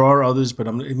 There are others,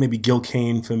 but maybe Gil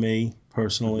Kane for me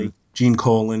personally, Gene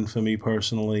Colan for me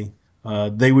personally.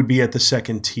 They would be at the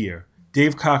second tier.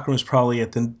 Dave Cockrum is probably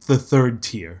at the third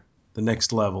tier, the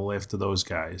next level after those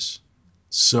guys.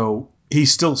 So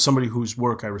he's still somebody whose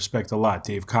work I respect a lot.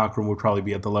 Dave Cockrum would probably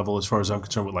be at the level, as far as I'm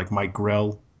concerned, with like Mike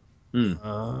Grell.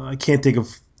 I can't think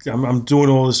of. I'm doing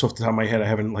all this off the top of my head. I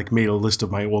haven't made a list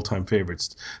of my all-time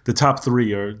favorites. The top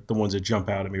three are the ones that jump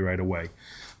out at me right away.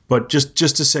 But just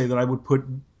to say that I would put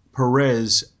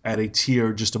Perez at a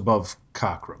tier just above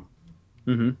Cockrum.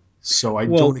 Mm-hmm. So I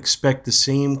don't expect the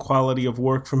same quality of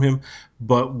work from him.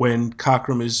 But when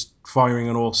Cockrum is firing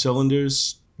on all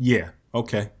cylinders, yeah,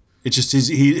 okay. It's just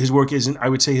his work isn't. I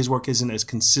would say his work isn't as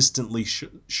consistently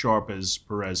sharp as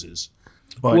Perez's.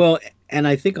 But, and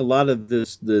I think a lot of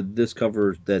this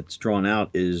cover that's drawn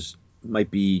out might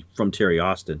be from Terry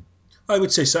Austin. I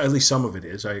would say so, at least some of it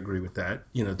is. I agree with that.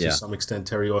 To some extent,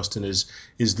 Terry Austin is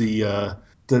the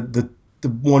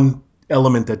one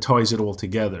element that ties it all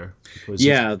together. Because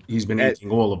he's been inking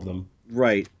all of them.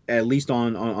 Right. At least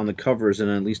on the covers,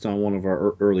 and at least on one of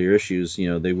our earlier issues,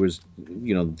 there was,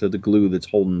 the glue that's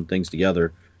holding things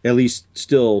together, at least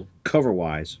still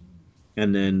cover-wise.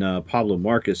 And then Pablo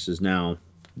Marcus has now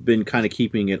been kind of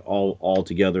keeping it all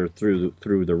together through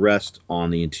the rest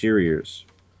on the interiors.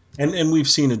 And we've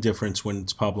seen a difference when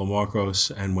it's Pablo Marcos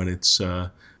and when it's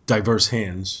diverse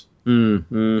hands.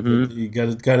 Mm-hmm. You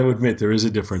got to admit there is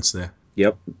a difference there.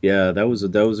 Yep. Yeah, that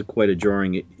was quite a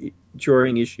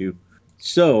jarring issue.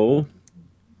 So,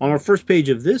 on our first page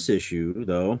of this issue,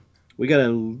 though, we got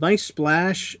a nice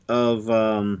splash of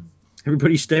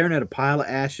everybody staring at a pile of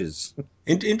ashes.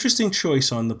 Interesting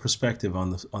choice on the perspective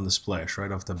on the splash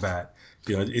right off the bat.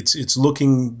 It's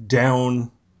looking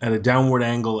down at a downward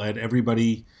angle at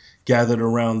everybody gathered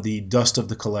around the dust of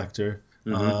the collector.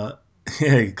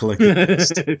 Mm-hmm. Collector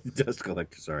dust. Dust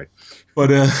collector, sorry. But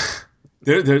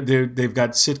they've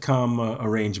got sitcom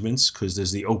arrangements because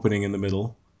there's the opening in the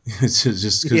middle. It's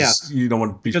just because you don't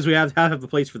want because we have the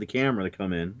place for the camera to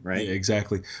come in, right? Yeah,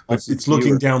 exactly. But it's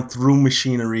looking down through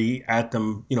machinery at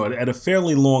them, at a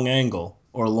fairly long angle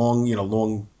or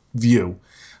long view.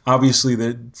 Obviously,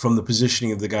 from the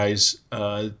positioning of the guys,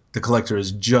 the collector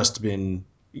has just been.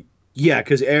 Yeah,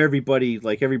 because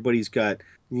everybody's got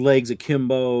legs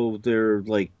akimbo. They're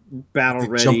battle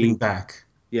ready, jumping back.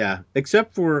 Yeah,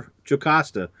 except for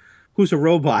Jocasta, who's a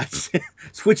robot,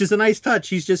 which is a nice touch.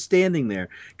 He's just standing there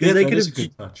because they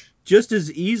could have just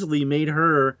as easily made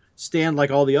her stand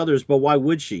like all the others. But why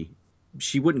would she?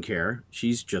 She wouldn't care.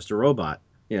 She's just a robot,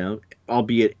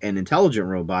 albeit an intelligent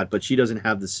robot, but she doesn't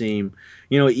have the same,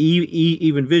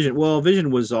 even Vision. Well,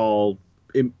 Vision was all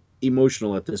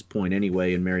emotional at this point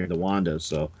anyway in Mary the Wanda,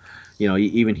 so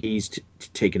even he's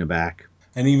taken aback.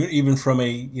 And even from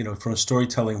a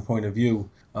storytelling point of view,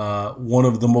 one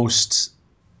of the most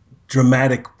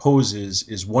dramatic poses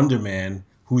is Wonder Man,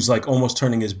 who's almost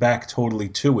turning his back totally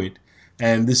to it,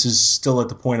 and this is still at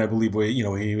the point I believe where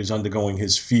he was undergoing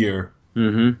his fear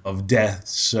of death.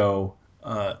 So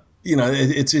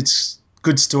it's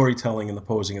good storytelling in the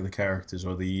posing of the characters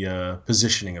or the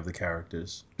positioning of the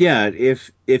characters. Yeah,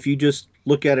 if you just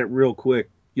look at it real quick,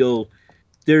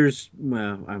 there's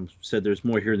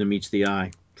more here than meets the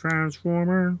eye.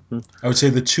 Transformer. I would say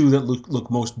the two that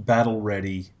look most battle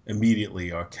ready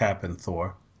immediately are Cap and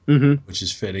Thor, which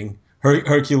is fitting.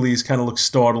 Hercules kind of looks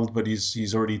startled, but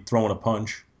he's already throwing a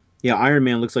punch. Yeah, Iron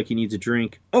Man looks like he needs a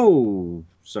drink. Oh,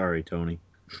 sorry, Tony.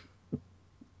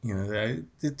 I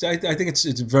think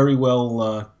it's very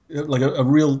well a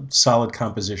real solid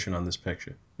composition on this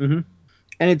picture. Mm-hmm.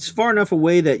 And it's far enough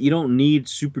away that you don't need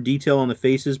super detail on the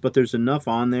faces, but there's enough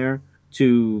on there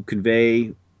to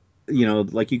convey,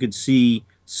 you could see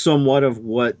somewhat of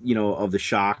what, of the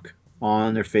shock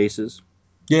on their faces.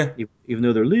 Yeah. Even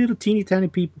though they're little teeny tiny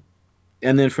people.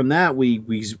 And then from that,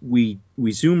 we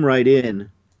zoom right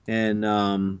in, and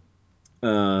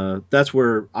that's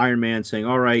where Iron Man's saying,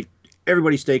 all right,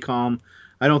 everybody stay calm.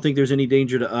 I don't think there's any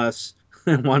danger to us.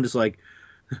 And Wanda's like,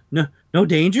 no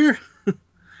danger?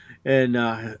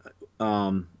 And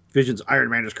Vision's Iron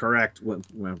Man is correct. Well,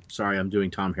 sorry, I'm doing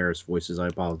Tom Harris voices. I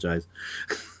apologize.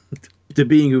 The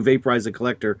being who vaporized the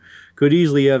collector could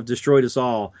easily have destroyed us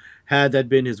all had that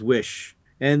been his wish.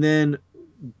 And then,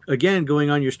 again, going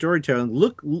on your storytelling,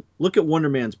 look at Wonder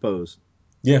Man's pose.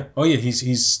 Yeah. Oh yeah.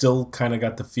 He's still kind of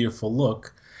got the fearful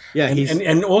look, Yeah, and he's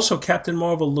and also Captain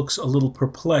Marvel looks a little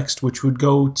perplexed, which would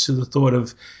go to the thought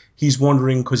of he's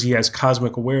wondering because he has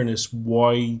cosmic awareness.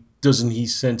 Why doesn't he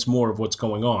sense more of what's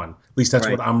going on? At least that's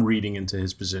what right. I'm reading into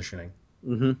his positioning.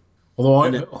 Mm-hmm. Although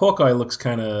And then, Hawkeye looks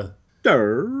kind of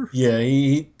Durr.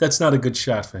 yeah, that's not a good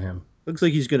shot for him. Looks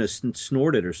like he's gonna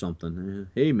snort it or something.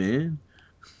 Hey man,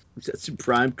 is that some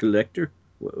Prime Collector?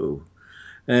 Whoa.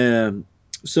 Um.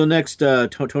 So next,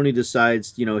 Tony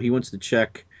decides, he wants to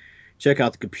check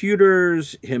out the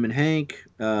computers. Him and Hank,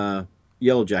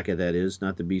 Yellow Jacket, that is,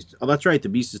 not the Beast. Oh, that's right. The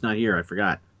Beast is not here. I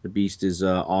forgot. The Beast is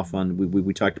off on.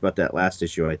 We talked about that last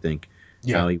issue, I think.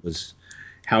 Yeah. How he was,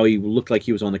 how he looked like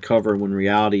he was on the cover when in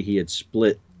reality he had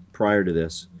split prior to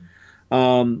this.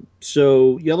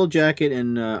 So Yellow Jacket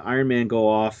and Iron Man go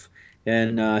off,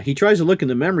 and he tries to look in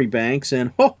the memory banks,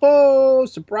 and ho ho,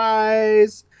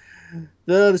 surprise!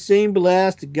 The same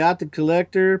blast that got the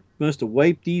collector must have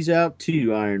wiped these out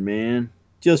too, Iron Man.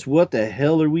 Just what the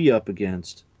hell are we up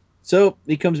against? So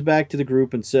he comes back to the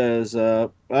group and says,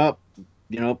 well,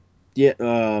 you know,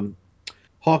 yeah,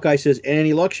 Hawkeye says,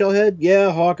 any luck, Shellhead?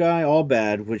 Yeah, Hawkeye, all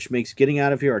bad, which makes getting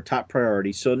out of here our top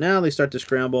priority. So now they start to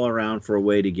scramble around for a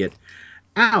way to get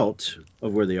out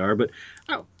of where they are. But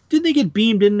didn't they get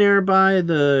beamed in there by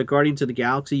the Guardians of the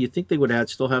Galaxy? You think they would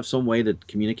still have some way to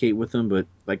communicate with them, but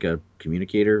like a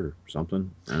communicator or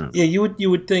something? I don't know. Yeah, you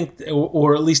would think,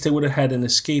 or at least they would have had an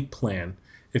escape plan.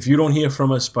 If you don't hear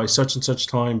from us by such and such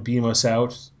time, beam us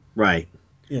out. Right.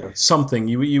 Something.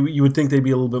 You would think they'd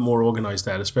be a little bit more organized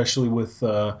at, especially with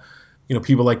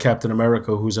people like Captain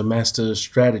America, who's a master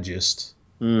strategist.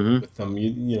 Mm-hmm. With them,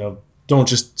 don't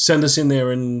just send us in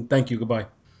there and thank you, goodbye.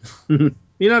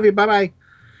 Bye bye.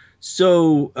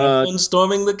 So Have fun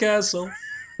storming the castle.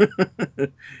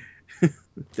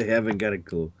 they haven't got a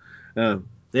clue.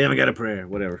 They haven't got a prayer.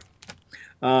 Whatever.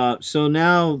 So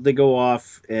now they go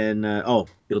off and it'll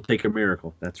take a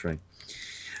miracle. That's right.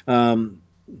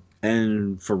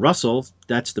 And for Russell,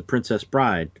 that's the Princess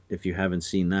Bride. If you haven't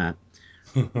seen that,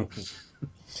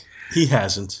 He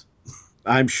hasn't.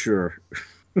 I'm sure.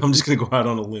 I'm just gonna go out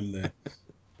on a limb there.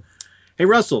 Hey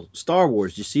Russell, Star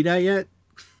Wars. You see that yet?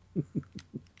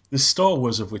 The Star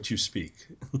Wars of which you speak.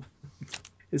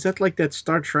 Is that like that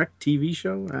Star Trek TV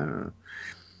show? I don't know.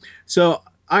 So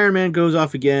Iron Man goes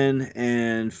off again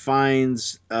and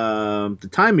finds the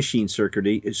time machine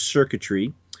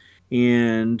circuitry,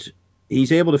 and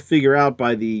he's able to figure out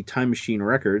by the time machine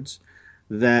records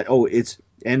that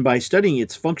and by studying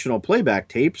its functional playback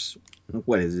tapes.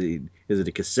 What is it? Is it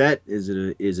a cassette? Is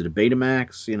it a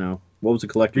Betamax? What was the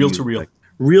collector? Reel to reel.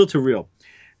 Reel to reel.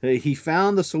 He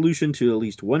found the solution to at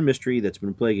least one mystery that's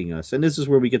been plaguing us, and this is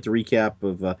where we get the recap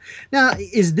of. Now,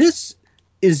 is this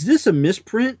a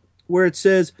misprint where it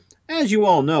says, as you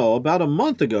all know, about a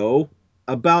month ago,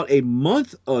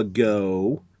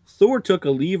 Thor took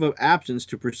a leave of absence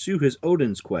to pursue his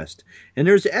Odin's quest, and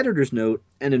there's the editor's note,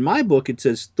 and in my book it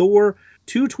says Thor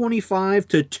 225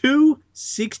 to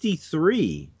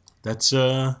 263. That's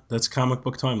comic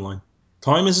book timeline.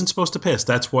 Time isn't supposed to pass.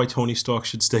 That's why Tony Stark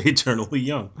should stay eternally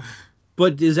young.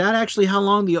 But is that actually how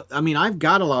long I've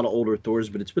got a lot of older Thors,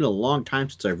 but it's been a long time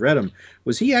since I've read them.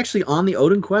 Was he actually on the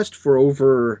Odin quest for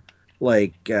over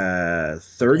 30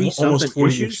 something almost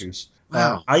 40 issues?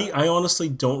 Wow. I honestly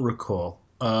don't recall.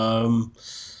 The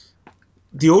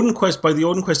Odin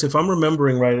quest, if I'm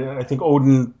remembering right, I think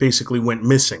Odin basically went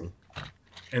missing.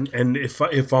 And if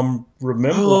I'm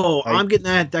remembering, I'm getting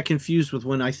that confused with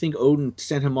when I think Odin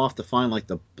sent him off to find like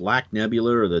the Black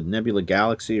Nebula or the Nebula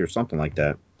Galaxy or something like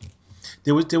that.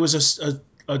 There was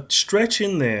a stretch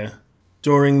in there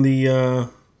during the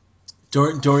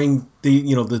during the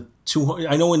the 200.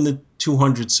 I know in the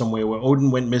 200 somewhere where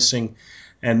Odin went missing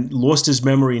and lost his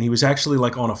memory, and he was actually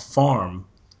like on a farm,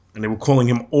 and they were calling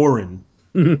him Orin.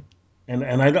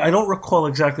 And I don't recall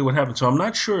exactly what happened, so I'm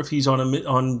not sure if he's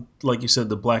on like you said,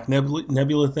 the Black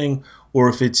Nebula thing, or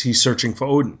if he's searching for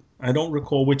Odin. I don't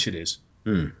recall which it is.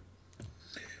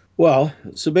 Well,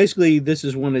 so basically, this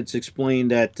is when it's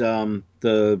explained that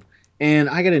and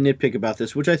I got a nitpick about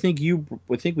this, which I think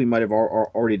we might have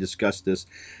already discussed this.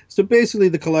 So basically,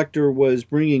 the Collector was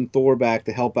bringing Thor back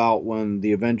to help out when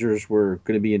the Avengers were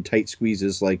going to be in tight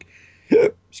squeezes, like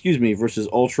versus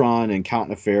Ultron and Count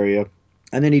Nefaria.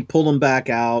 And then he'd pull him back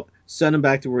out, send him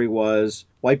back to where he was,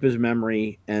 wipe his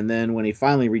memory, and then when he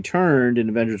finally returned in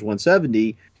Avengers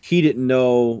 170, he didn't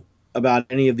know about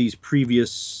any of these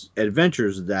previous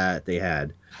adventures that they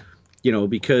had.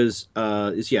 Because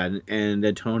and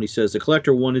then Tony says the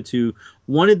Collector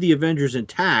wanted the Avengers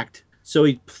intact, so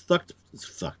he plucked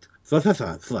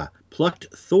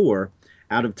Thor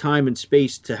out of time and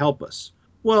space to help us.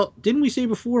 Well, didn't we say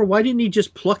before? Why didn't he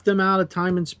just pluck them out of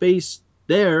time and space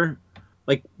there?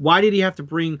 Like, why did he have to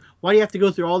bring? Why do you have to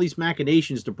go through all these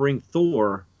machinations to bring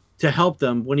Thor to help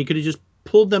them when he could have just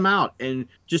pulled them out and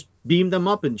just beamed them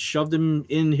up and shoved them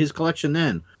in his collection?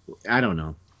 Then I don't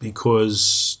know.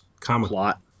 Because comic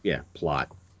Plot, yeah, plot.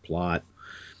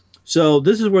 So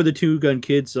this is where the Two Gun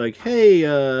Kid's like,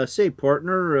 hey, say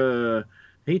partner,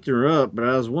 hate to interrupt, but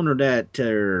I was wondering that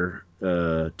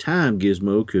time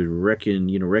gizmo could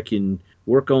reckon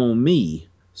work on me.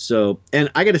 So,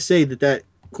 and I got to say that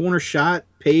corner shot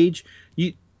page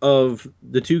of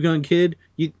the Two Gun Kid,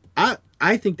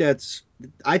 I think that's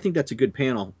a good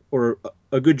panel or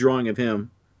a good drawing of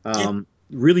him.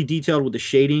 Really detailed with the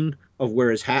shading of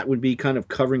where his hat would be, kind of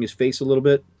covering his face a little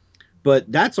bit.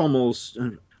 But that's almost.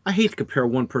 I hate to compare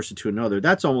one person to another.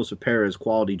 That's almost a Perez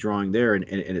quality drawing there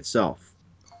in itself.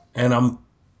 And I'm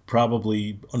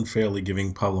probably unfairly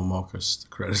giving Pablo Marcos the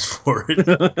credit for it.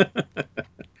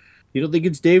 You don't think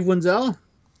it's Dave Wenzel?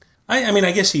 I mean,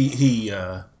 I guess he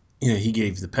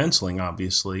gave the penciling,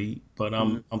 obviously, but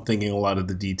I'm thinking a lot of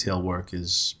the detail work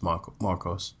is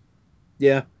Marcos.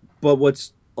 Yeah, but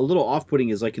what's a little off-putting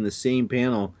is like in the same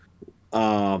panel,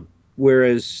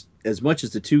 whereas as much as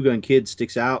the Two Gun Kid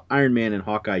sticks out, Iron Man and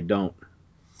Hawkeye don't.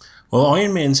 Well,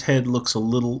 Iron Man's head looks a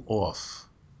little off.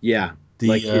 Yeah, the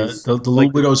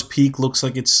Little Widow's peak looks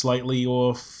like it's slightly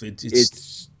off.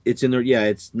 It's in there. Yeah,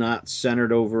 it's not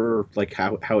centered over like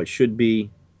how it should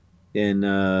be. And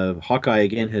Hawkeye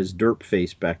again has derp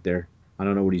face back there. I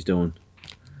don't know what he's doing.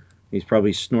 He's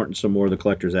probably snorting some more of the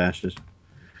collector's ashes.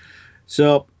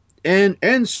 So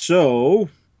so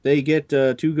they get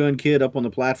Two Gun Kid up on the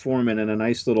platform, and in a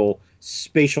nice little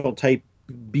spatial type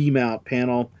beam out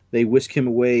panel, they whisk him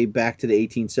away back to the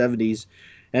 1870s.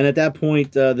 And at that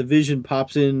point, the Vision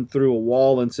pops in through a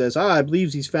wall and says, I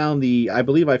believe I found the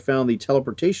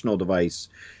teleportational device.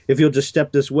 If you'll just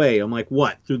step this way. I'm like,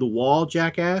 what? Through the wall,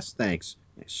 jackass? Thanks.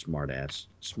 Smart ass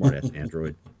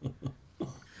android.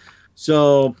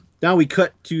 So now we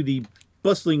cut to the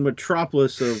bustling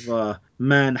metropolis of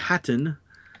Manhattan,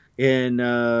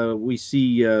 and we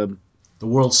see the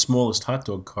world's smallest hot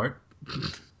dog cart.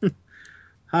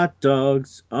 Hot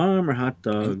dogs, armor hot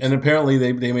dogs. And apparently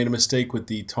they made a mistake with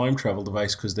the time travel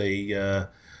device because they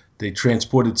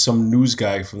transported some news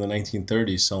guy from the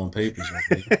 1930s selling papers.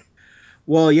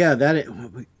 Well, yeah, that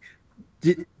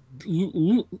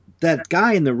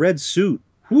guy in the red suit.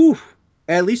 Whew,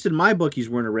 at least in my book, he's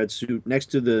wearing a red suit next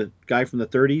to the guy from the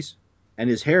 30s, and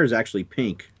his hair is actually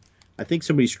pink. I think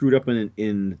somebody screwed up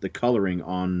in the coloring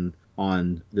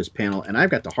on this panel, and I've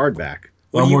got the hardback.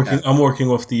 I'm working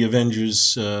off the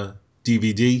Avengers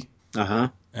DVD. Uh-huh.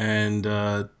 And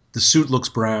the suit looks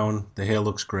brown. The hair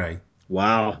looks gray.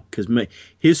 Wow, because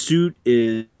his suit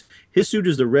is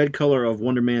the red color of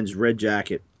Wonder Man's red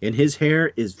jacket, and his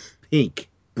hair is pink,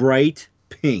 bright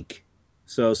pink.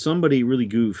 So somebody really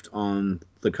goofed on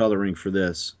the coloring for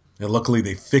this. And luckily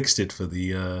they fixed it for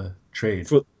the trade.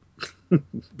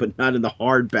 But not in the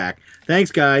hardback.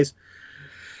 Thanks, guys.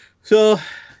 So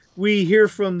we hear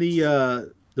from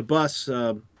the bus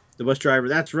driver.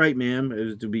 That's right, ma'am. It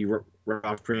was to be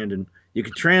Ralph Brandon. You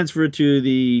can transfer to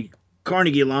the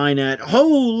Carnegie line at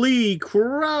Holy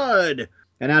Crud!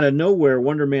 And out of nowhere,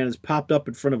 Wonder Man has popped up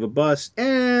in front of a bus,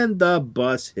 and the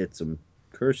bus hits him.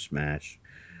 Curse smash.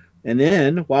 And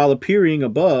then, while appearing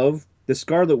above, the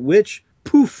Scarlet Witch,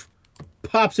 poof,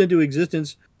 pops into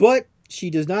existence, but she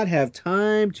does not have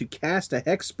time to cast a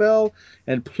hex spell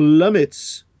and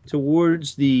plummets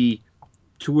towards the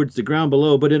ground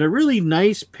below, but in a really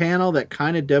nice panel that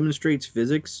kind of demonstrates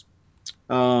physics.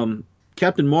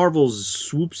 Captain Marvel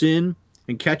swoops in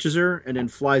and catches her and then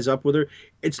flies up with her.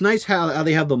 It's nice how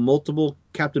they have the multiple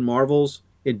Captain Marvels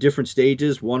in different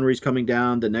stages. One where he's coming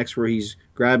down, the next where he's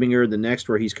grabbing her, the next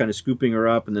where he's kind of scooping her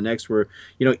up, and the next where,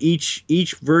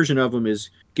 each version of him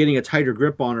is getting a tighter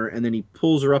grip on her, and then he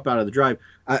pulls her up out of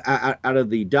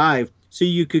the dive. So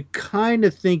you could kind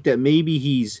of think that maybe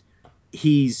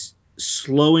he's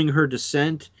slowing her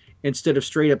descent instead of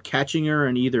straight up catching her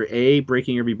and either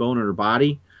breaking every bone in her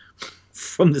body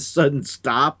from the sudden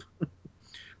stop.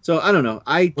 So I don't know.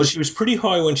 Well, she was pretty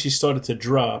high when she started to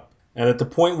drop, and at the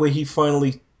point where he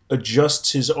finally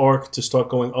adjusts his arc to start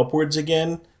going upwards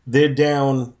again, they're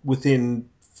down within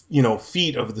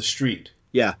feet of the street.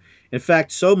 Yeah. In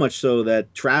fact, so much so that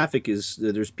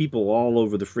there's people all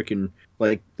over the freaking,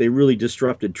 like, they really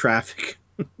disrupted traffic.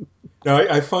 Now,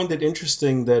 I find it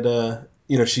interesting that,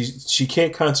 she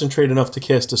can't concentrate enough to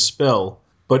cast a spell,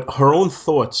 but her own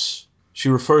thoughts, she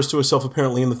refers to herself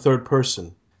apparently in the third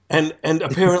person. And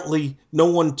apparently no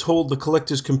one told the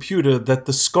collector's computer that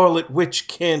the Scarlet Witch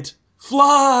can't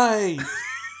fly.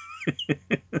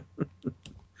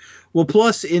 Well,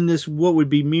 plus in this, what would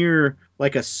be mere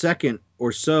like a second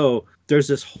or so, there's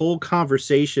this whole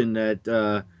conversation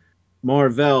that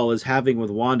Marvel is having with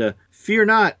Wanda. Fear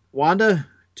not, Wanda,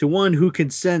 to one who can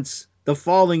sense the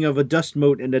falling of a dust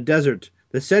mote in the desert.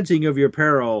 The sensing of your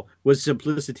peril was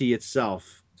simplicity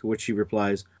itself. To which she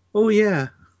replies, "Oh yeah,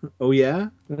 oh yeah."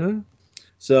 Huh?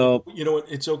 So You know what?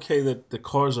 It's okay that the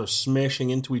cars are smashing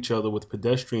into each other with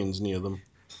pedestrians near them.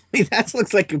 that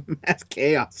looks like a mass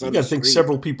chaos You on got the to think street.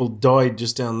 several people died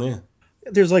just down there.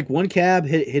 There's like one cab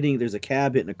hitting. There's a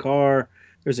cab hitting a car.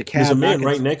 There's a There's a cab man knocking.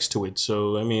 right next to it,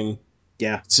 so I mean,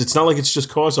 Yeah, it's not like it's just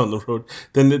cars on the road.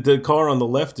 Then the car on the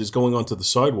left is going onto the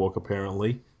sidewalk.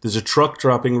 Apparently, there's a truck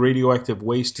dropping radioactive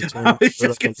waste to I turn was right just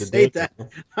up gonna into say that.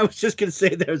 Daredevil. I was just gonna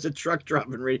say there's a truck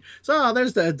dropping radio. So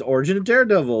there's the origin of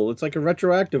Daredevil. It's like a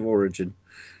retroactive origin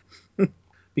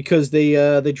because they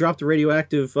dropped the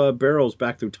radioactive barrels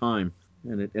back through time,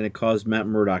 and it caused Matt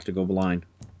Murdock to go blind.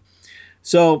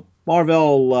 So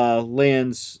Marvel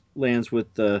lands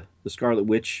with the Scarlet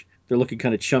Witch. They're looking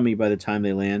kind of chummy by the time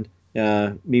they land.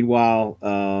 Meanwhile,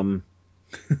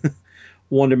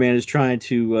 Wonder Man is trying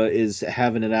to is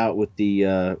having it out with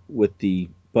the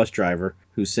bus driver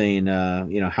who's saying, how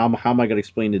am I going to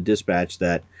explain to dispatch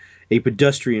that a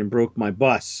pedestrian broke my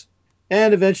bus?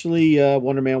 And eventually,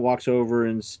 Wonder Man walks over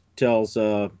and tells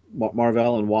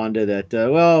Marvel and Wanda that,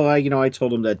 I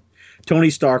told him that Tony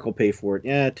Stark will pay for it.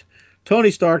 Yeah,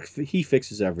 Tony Stark, he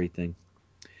fixes everything.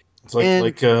 It's like And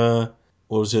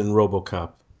what was it in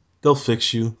RoboCop? They'll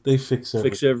fix you. They fix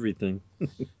fix everything.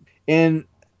 everything. And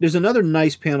there's another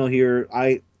nice panel here.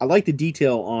 I like the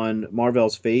detail on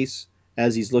Marvel's face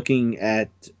as he's looking at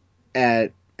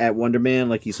Wonder Man,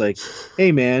 like he's like,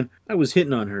 "Hey man, I was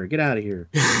hitting on her. Get out of here."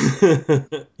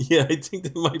 Yeah, I think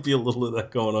there might be a little of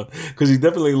that going on because he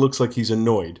definitely looks like he's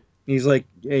annoyed. He's like,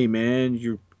 "Hey man,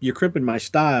 you're crimping my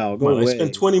style. Come Go on, I spent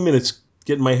away. 20 minutes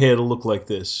getting my hair to look like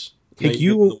this. Now Take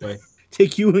you're getting you away.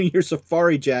 take you in your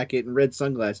safari jacket and red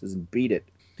sunglasses and beat it."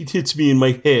 It hits me in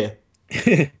my hair.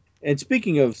 And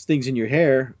speaking of things in your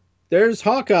hair, there's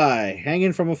Hawkeye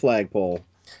hanging from a flagpole.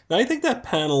 Now, I think that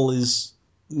panel is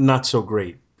not so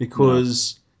great No.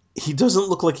 because he doesn't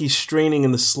look like he's straining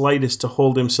in the slightest to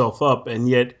hold himself up, and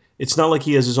yet it's not like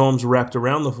he has his arms wrapped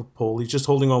around the pole. He's just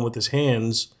holding on with his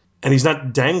hands, and he's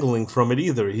not dangling from it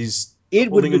either. He's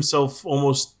It would holding be himself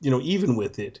almost, even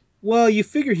with it. well. You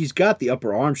figure he's got the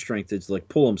upper arm strength to like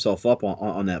pull himself up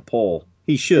on that pole.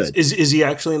 He Is, should. is is he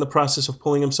actually in the process of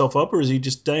pulling himself up, or is he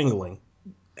just dangling?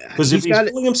 Because if He's he's got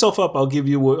it. pulling himself up, I'll give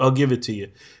it to you.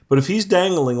 But if he's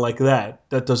dangling like that,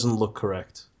 that doesn't look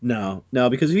correct. No,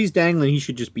 because if he's dangling, he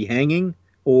should just be hanging,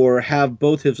 or have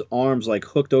both his arms like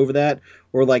hooked over that,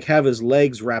 or like have his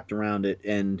legs wrapped around it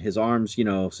and his arms,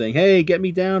 saying, "Hey, get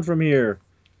me down from here."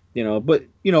 But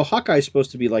Hawkeye's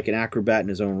supposed to be like an acrobat in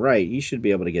his own right. He should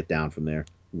be able to get down from there.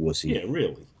 Wussy. Yeah,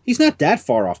 really. He's not that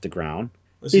far off the ground.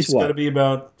 He's It's got to what? be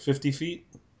about 50 feet.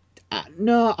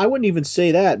 No, I wouldn't even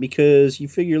say that because you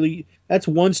figure that's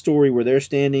one story where they're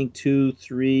standing 2,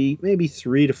 3, maybe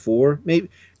 3 to 4, maybe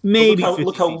But maybe 50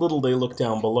 look how feet. little they look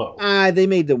down below. They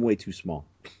made them way too small.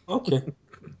 Okay.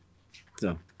 So,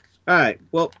 all right.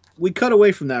 Well, we cut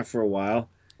away from that for a while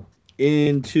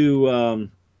into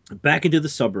back into the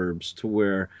suburbs to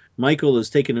where Michael is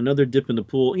taking another dip in the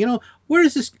pool. Where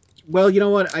is this? Well, you know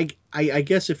what? I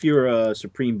guess if you're a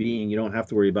supreme being, you don't have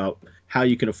to worry about how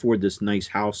you can afford this nice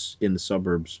house in the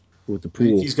suburbs with the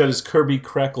pool. He's got his Kirby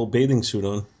Crackle bathing suit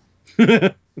on.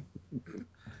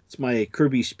 It's my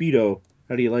Kirby Speedo.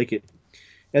 How do you like it?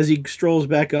 As he strolls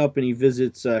back up and he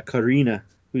visits Karina,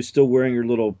 who's still wearing her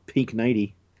little pink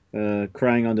nightie,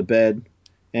 crying on the bed.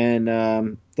 And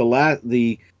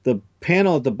the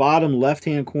panel at the bottom left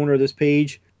hand corner of this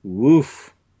page,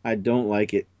 woof, I don't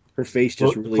like it. Her face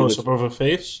just really Close looks, up of her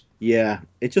face. yeah,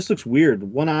 it just looks weird.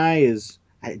 One eye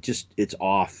it's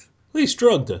off. Well, he's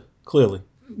drugged her, clearly.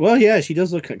 Well, yeah, she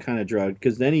does look kind of drugged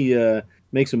because then he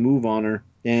makes a move on her,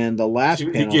 and the last He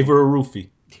panel gave her a roofie.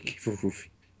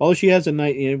 Oh, she has a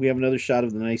night. We have another shot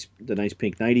of the nice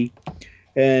pink nightie,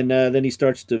 and then he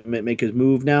starts to make his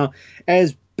move. Now,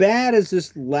 as bad as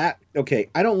this okay,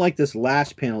 I don't like this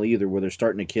last panel either, where they're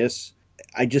starting to kiss.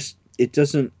 It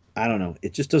doesn't. I don't know.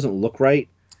 It just doesn't look right.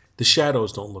 The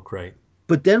shadows don't look right.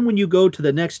 But then when you go to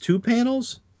the next two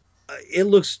panels, it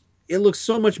looks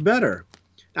so much better.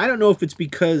 I don't know if it's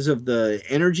because of the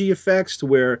energy effects to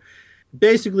where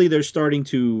basically they're starting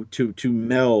to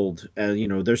meld,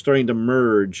 they're starting to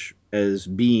merge as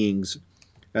beings.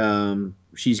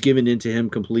 She's given into him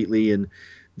completely, and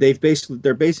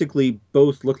they're basically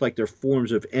both look like they're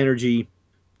forms of energy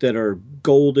that are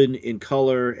golden in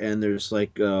color, and there's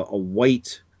like a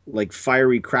white like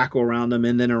fiery crackle around them,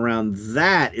 and then around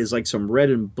that is like some red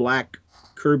and black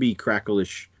Kirby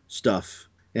crackle-ish stuff.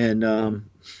 And and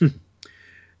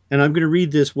I'm going to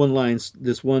read this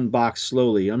one box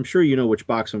slowly. I'm sure you know which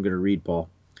box I'm going to read, Paul.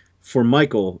 For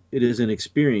Michael, it is an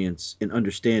experience in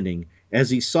understanding as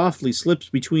he softly slips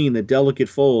between the delicate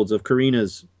folds of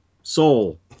Karina's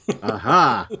soul.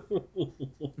 Aha!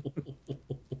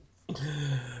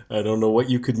 I don't know what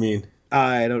you could mean.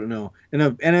 I don't know.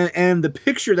 And the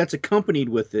picture that's accompanied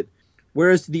with it,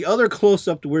 whereas the other close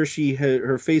up to where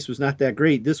her face was not that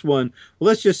great, this one, well,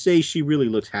 let's just say she really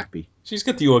looks happy. She's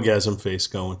got the orgasm face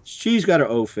going. She's got her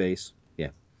O face. Yeah.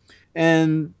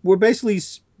 And we're basically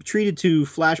treated to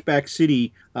Flashback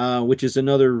City, which is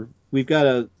another. We've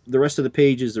got the rest of the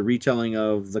page is a retelling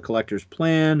of the collector's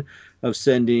plan of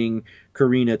sending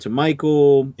Karina to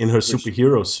Michael in her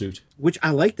superhero suit. Which I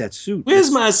like that suit.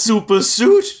 Where's my super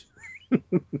suit?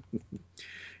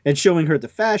 And showing her at the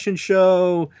fashion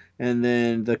show, and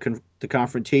then the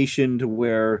confrontation to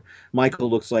where Michael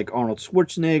looks like Arnold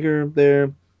Schwarzenegger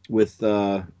there with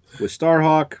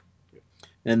Starhawk,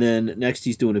 and then next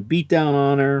he's doing a beatdown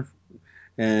on her.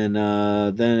 And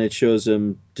then it shows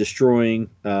him destroying,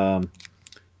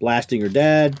 blasting her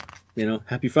dad.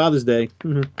 Happy Father's Day.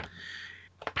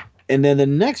 And then the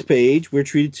next page, we're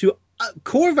treated to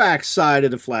Korvac's side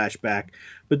of the flashback.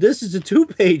 But this is a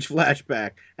 2-page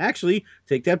flashback. Actually,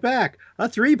 take that back. A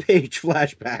 3-page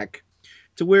flashback.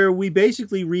 To where we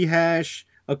basically rehash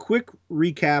a quick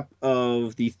recap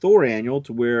of the Thor annual,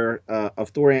 of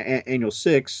Thor Annual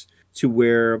 6, to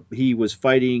where he was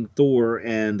fighting Thor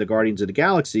and the Guardians of the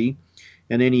Galaxy,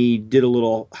 and then he did a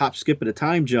little hop, skip, and a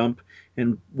time jump,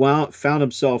 and found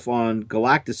himself on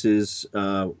Galactus's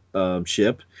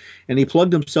ship, and he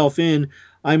plugged himself in.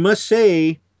 I must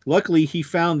say, luckily, he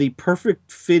found the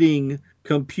perfect fitting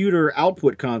computer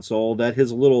output console that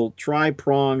his little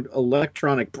tri-pronged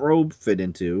electronic probe fit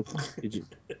into.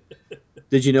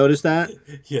 Did you notice that?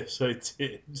 Yes, I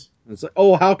did. It's like,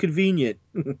 oh, how convenient.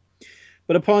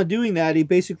 But upon doing that, he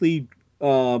basically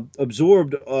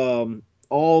absorbed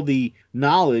all the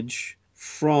knowledge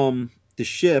from the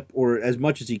ship, or as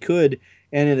much as he could.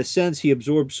 And in a sense, he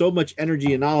absorbed so much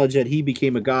energy and knowledge that he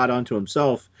became a god unto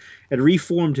himself and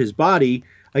reformed his body.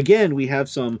 Again, we have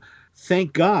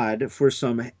thank God for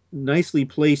some nicely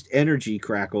placed energy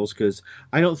crackles, because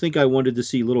I don't think I wanted to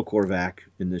see little Korvac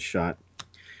in this shot.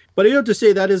 But I have to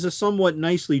say that is a somewhat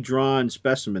nicely drawn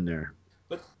specimen there.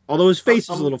 Although his face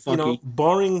is a little funky.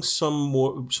 Barring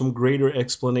some greater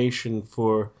explanation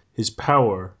for his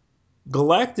power,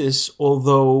 Galactus,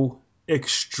 although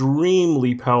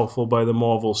extremely powerful by the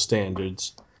Marvel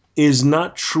standards, is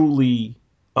not truly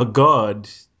a god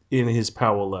in his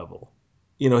power level.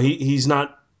 He's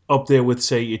not up there with,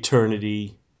 say,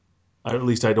 Eternity. At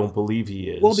least I don't believe he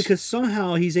is. Well, because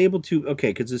somehow he's able to. Okay,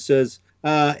 because it says,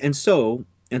 and so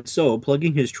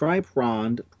plugging his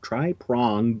tri-pronged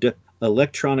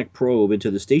electronic probe into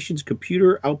the station's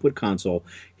computer output console,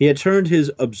 he had turned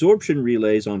his absorption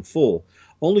relays on full,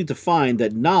 only to find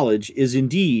that knowledge is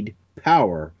indeed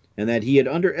power, and that he had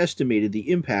underestimated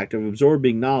the impact of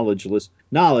absorbing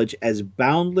knowledge as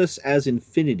boundless as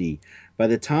infinity. By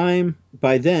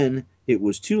then, it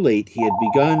was too late. He had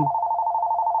begun.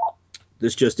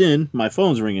 This just in, my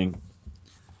phone's ringing.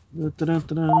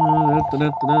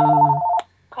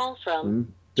 Call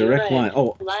from direct line.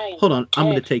 Oh, hold on. I'm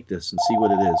going to take this and see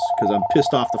what it is, because I'm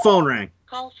pissed off. The phone rang.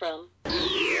 Call from.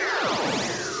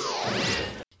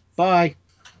 Bye.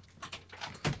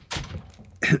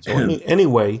 So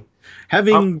anyway,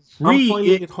 having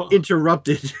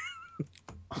interrupted.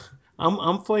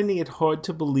 I'm finding it hard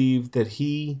to believe that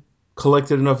he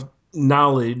collected enough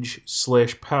knowledge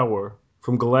 / power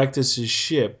from Galactus's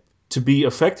ship to be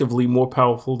effectively more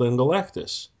powerful than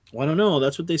Galactus. Well, I don't know.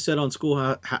 That's what they said on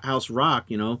Schoolhouse Rock.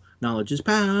 Knowledge is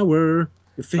power.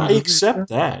 I accept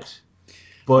that.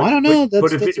 But I don't know.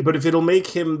 But if it'll make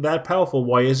him that powerful,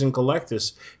 why isn't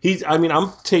Galactus?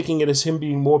 I'm taking it as him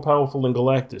being more powerful than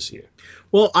Galactus here.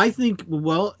 Well, I think.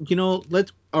 Well,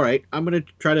 let's. All right. I'm going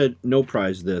to try to no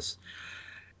prize this.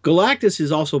 Galactus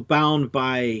is also bound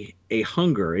by a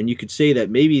hunger, and you could say that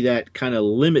maybe that kind of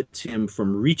limits him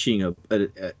from reaching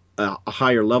a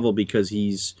higher level, because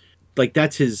he's like,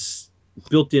 that's his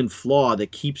built-in flaw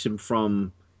that keeps him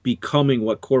from becoming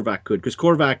what Korvac could. Because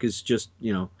Korvac is just,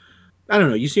 I don't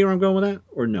know. You see where I'm going with that,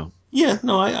 or no? Yeah,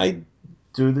 no, I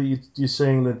do. You're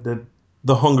saying that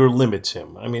the hunger limits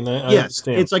him. I mean, I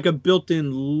understand. It's like a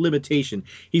built-in limitation.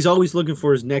 He's always looking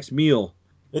for his next meal.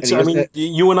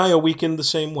 You and I are weakened the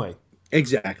same way.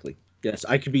 Exactly. Yes,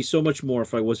 I could be so much more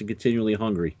if I wasn't continually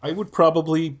hungry. I would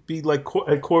probably be like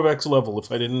at Korvac's level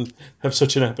if I didn't have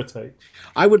such an appetite.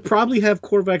 I would probably have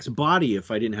Korvac's body if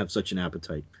I didn't have such an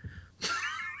appetite.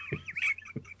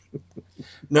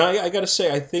 Now, I got to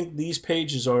say, I think these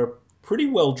pages are pretty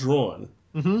well drawn,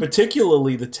 Mm-hmm.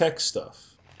 particularly the tech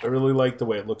stuff. I really like the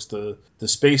way it looks. The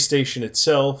space station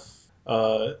itself,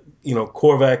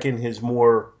 Korvac in his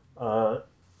more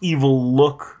evil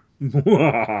look,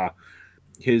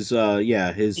 his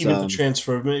even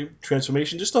the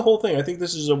transformation, just the whole thing. I think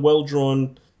this is a well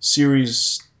drawn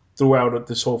series throughout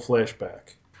this whole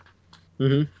flashback.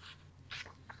 Mm-hmm.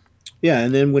 Yeah,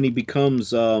 and then when he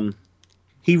becomes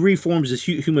he reforms his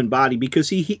human body because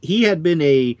he had been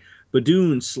a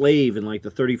Badoon slave in like the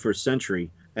 31st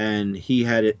century, and he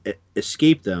had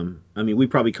escaped them. I mean, we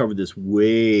probably covered this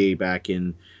way back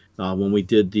in when we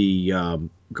did the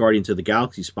Guardians of the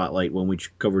Galaxy spotlight when we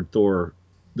covered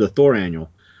the Thor annual.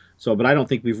 So, but I don't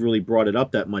think we've really brought it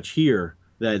up that much here.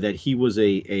 That he was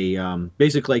a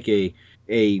basically like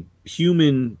a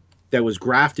human that was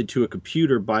grafted to a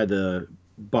computer by the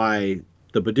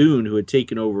Badoon who had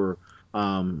taken over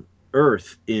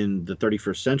Earth in the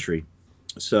 31st century.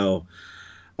 So,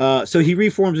 so he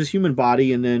reforms his human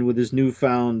body, and then with his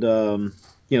newfound,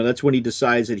 that's when he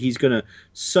decides that he's going to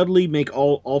subtly make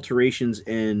all alterations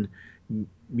and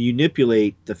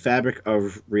manipulate the fabric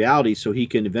of reality, so he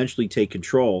can eventually take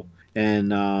control.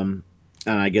 And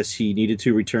I guess he needed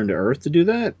to return to Earth to do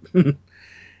that.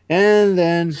 And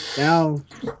then now,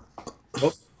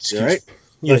 oh, all right,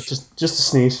 Yeah, just a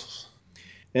sneeze.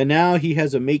 and now he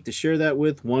has a mate to share that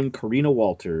with, one Karina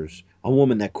Walters, a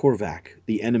woman that Korvac,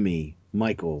 the enemy,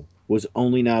 Michael, was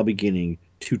only now beginning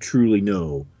to truly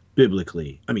know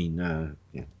biblically. I mean,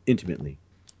 intimately.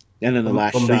 And then the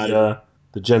last From shot.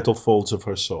 the gentle folds of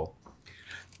her soul.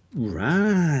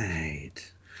 Right.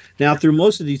 Now, through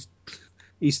most of these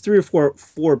three or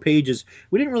four pages,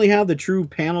 we didn't really have the true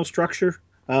panel structure.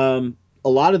 A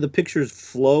lot of the pictures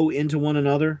flow into one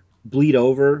another, bleed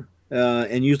over,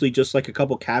 and usually just like a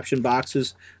couple caption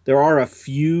boxes. There are a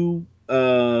few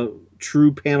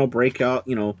true panel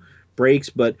breaks,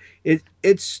 but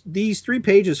it's these 3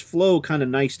 pages flow kind of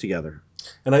nice together.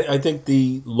 And I think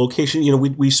the location,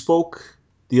 we spoke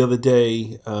the other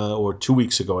day, or 2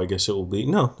 weeks ago, I guess it'll be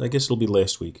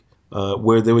last week,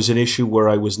 where there was an issue where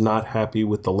I was not happy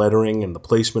with the lettering and the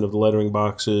placement of the lettering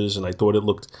boxes, and I thought it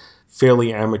looked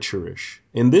fairly amateurish.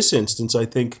 In this instance, I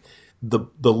think the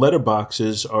letter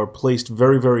boxes are placed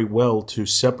very, very well to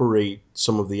separate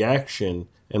some of the action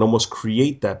and almost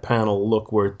create that panel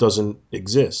look where it doesn't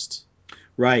exist.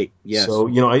 Right. Yes. So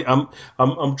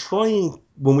I'm trying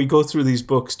when we go through these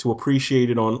books to appreciate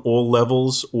it on all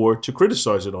levels or to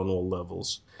criticize it on all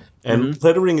levels. And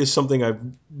lettering is something I've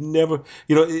never,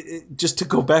 just to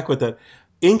go back with that,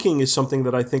 inking is something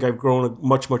that I think I've grown a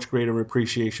much, much greater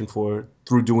appreciation for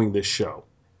through doing this show.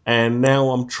 And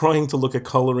now I'm trying to look at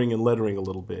coloring and lettering a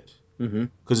little bit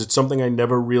because it's something I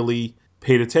never really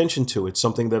paid attention to. It's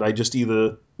something that I just I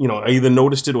either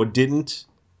noticed it or didn't,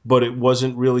 but it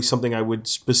wasn't really something I would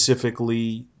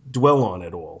specifically dwell on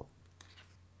at all.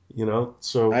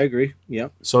 So I agree. Yeah.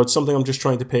 So it's something I'm just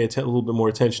trying to pay a little bit more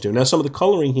attention to. Now, some of the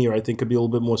coloring here I think could be a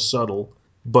little bit more subtle,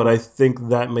 but I think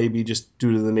that may be just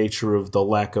due to the nature of the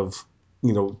lack of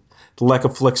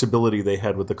flexibility they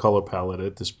had with the color palette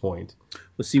at this point.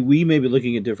 Well, see, we may be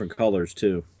looking at different colors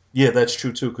too. Yeah, that's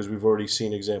true too, because we've already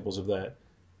seen examples of that.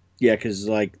 Yeah, because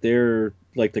they're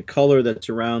like the color that's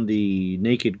around the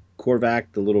naked Korvac,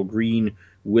 the little green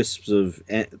wisps of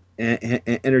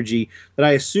energy that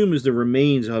I assume is the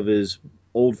remains of his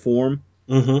old form.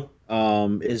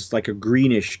 Is like a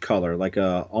greenish color, like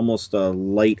almost a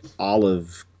light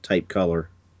olive type color.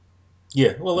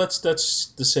 Yeah, well, that's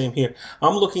the same here.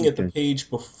 I'm looking at the page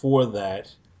before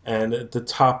that, and at the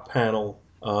top panel,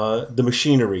 the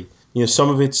machinery. Some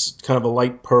of it's kind of a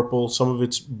light purple, some of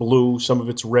it's blue, some of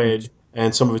it's red,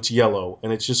 and some of it's yellow,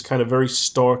 and it's just kind of very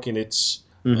stark in its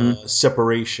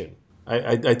separation.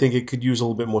 I think it could use a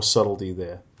little bit more subtlety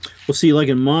there. Well, see, like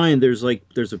in mine, there's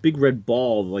a big red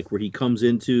ball, like where he comes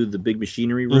into the big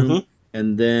machinery room,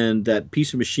 and then that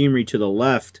piece of machinery to the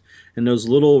left, and those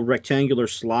little rectangular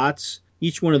slots.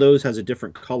 Each one of those has a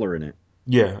different color in it.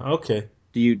 Yeah. Okay.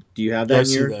 Do you have that? I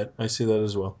see that. I see that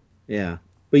as well. Yeah.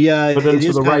 But yeah, but then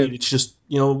to the right, it's just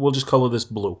we'll just color this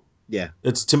blue. Yeah.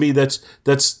 It's to me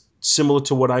that's similar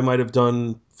to what I might have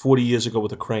done 40 years ago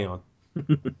with a crayon.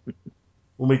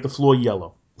 We'll make the floor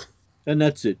yellow. And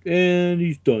that's it. And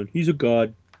he's done. He's a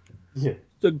god. Yeah.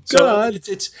 The god.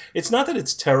 So it's not that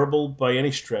it's terrible by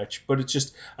any stretch, but it's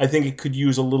just I think it could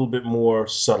use a little bit more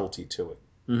subtlety to it.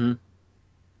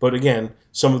 But again,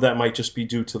 some of that might just be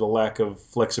due to the lack of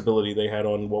flexibility they had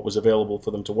on what was available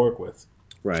for them to work with.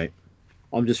 Right.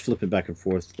 I'm just flipping back and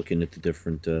forth, looking at the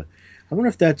different. I wonder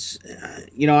if that's.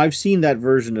 I've seen that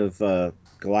version of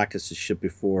Galactus' ship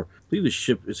before. I believe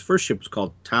his first ship was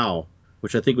called Tau,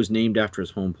 which I think was named after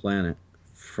his home planet.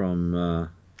 From, or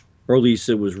at least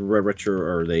it was retro,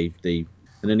 or they, and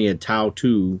then he had Tau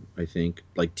 2, I think.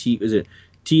 Like is it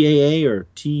TAA or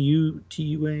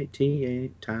TUA?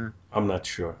 Tau? I'm not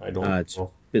sure. I don't know. It's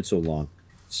been so long.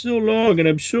 So long, and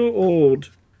I'm so old.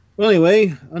 Well,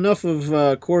 anyway, enough of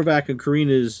Korvac and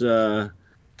Karina's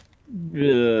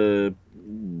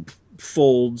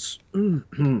folds and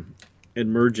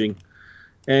merging.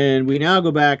 And we now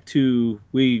go back to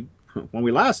when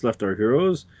we last left our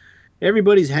heroes.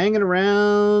 Everybody's hanging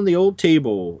around the old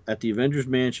table at the Avengers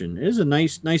Mansion. It is a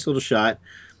nice little shot.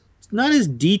 It's not as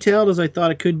detailed as I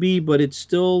thought it could be, but it's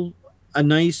still a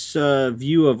nice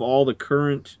view of all the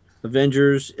current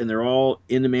Avengers, and they're all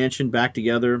in the mansion back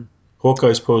together.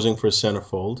 Hawkeye's posing for a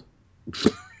centerfold.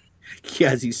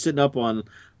 Yeah, he's sitting up on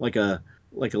like a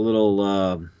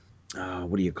little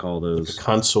what do you call those? Like a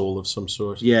console of some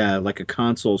sort. Yeah, like a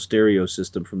console stereo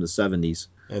system from the 70s.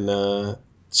 And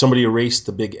somebody erased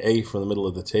the big A from the middle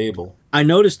of the table. I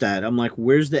noticed that. I'm like,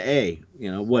 where's the A?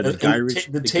 What did Guy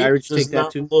Ritchie take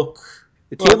that too?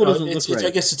 The table doesn't look right.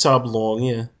 I guess it's oblong,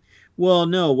 yeah. Well,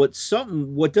 no. What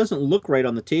doesn't look right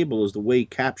on the table is the way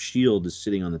Cap's shield is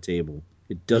sitting on the table.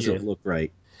 It doesn't look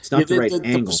right. It's not the right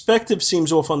angle. The perspective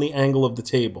seems off on the angle of the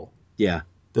table. Yeah.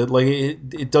 That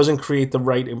it doesn't create the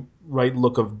right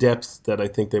look of depth that I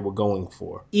think they were going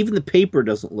for. Even the paper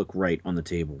doesn't look right on the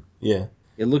table. Yeah.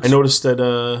 It looks. I noticed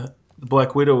that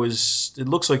Black Widow it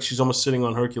looks like she's almost sitting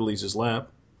on Hercules' lap.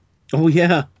 Oh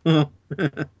yeah. Yeah,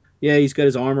 he's got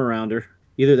his arm around her.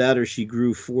 Either that or she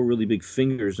grew 4 really big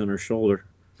fingers on her shoulder.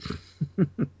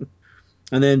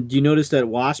 And then do you notice that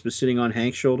Wasp is sitting on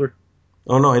Hank's shoulder?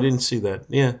 Oh, no, I didn't see that.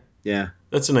 Yeah. Yeah.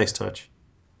 That's a nice touch.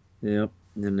 Yep.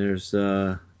 And then there's,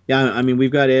 I mean,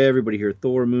 we've got everybody here.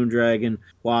 Thor, Moondragon,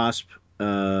 Wasp,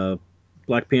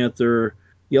 Black Panther,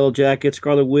 Yellow Jacket,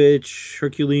 Scarlet Witch,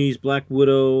 Hercules, Black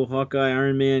Widow, Hawkeye,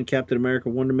 Iron Man, Captain America,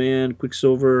 Wonder Man,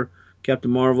 Quicksilver, Captain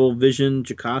Marvel, Vision,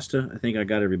 Jocasta. I think I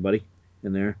got everybody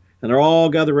in there. And they're all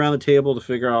gathered around the table to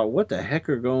figure out what the heck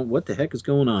is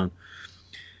going on.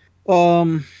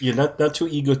 You're not too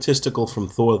egotistical from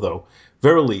Thor, though.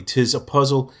 Verily, 'tis a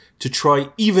puzzle to try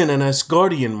even an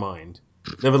Asgardian mind.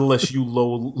 Nevertheless, you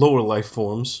lower life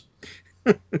forms.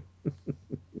 I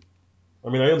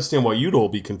mean, I understand why you'd all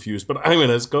be confused, but I'm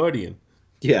an Asgardian.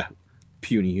 Yeah,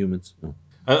 puny humans. No.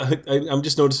 I'm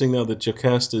just noticing now that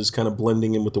Jocasta is kind of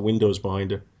blending in with the windows behind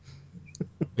her.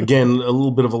 Again, a little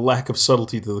bit of a lack of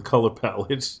subtlety to the color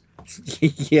palette.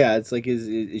 Yeah, it's like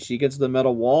is she against the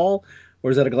metal wall? Or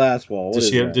is that a glass wall? Does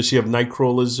she have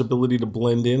Nightcrawler's ability to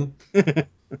blend in?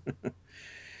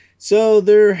 So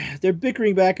they're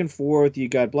bickering back and forth. You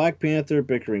got Black Panther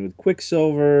bickering with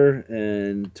Quicksilver,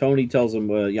 and Tony tells him,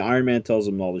 Iron Man tells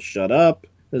him all to shut up.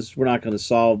 We're not going to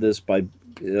solve this by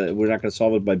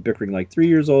bickering like 3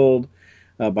 years old,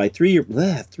 by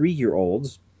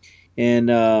 3-year-olds.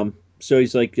 And so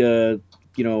he's like, any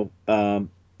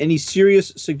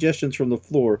serious suggestions from the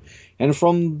floor? And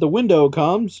from the window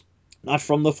comes. Not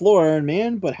from the floor, Iron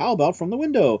Man, but how about from the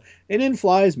window? And in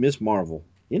flies Miss Marvel.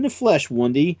 In the flesh,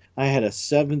 Wendy, I had a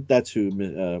 7th... That's who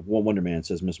Wonder Man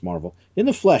says, Miss Marvel. In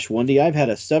the flesh, Wendy, I've had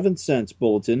a 7th sense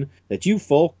bulletin that you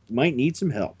folk might need some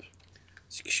help.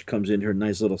 She comes in her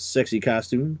nice little sexy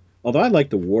costume. Although I like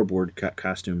the Warboard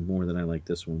costume more than I like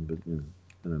this one, but I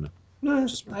don't know. No,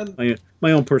 just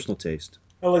my own personal taste.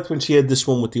 I liked when she had this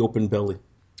one with the open belly.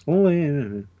 Oh,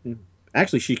 yeah.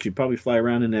 Actually, she could probably fly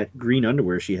around in that green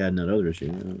underwear she had in that other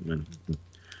issue.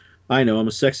 I know, I'm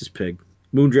a sexist pig.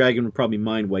 Moondragon would probably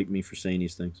mind wipe me for saying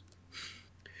these things.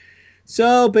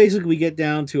 So, basically, we get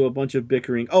down to a bunch of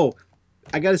bickering. Oh,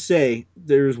 I gotta say,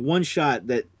 there's one shot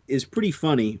that is pretty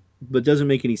funny, but doesn't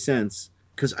make any sense.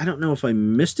 Because I don't know if I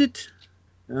missed it.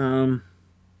 Because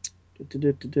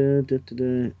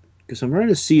I'm trying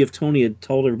to see if Tony had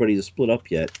told everybody to split up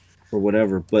yet, or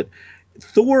whatever, but...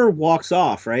 Thor walks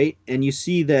off, right? And you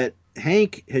see that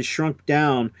Hank has shrunk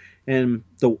down, and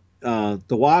the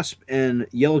Wasp and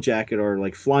Yellow Jacket are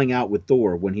like flying out with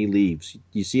Thor when he leaves.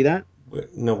 You see that?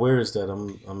 No, where is that?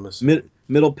 I'm missing.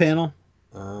 Middle panel.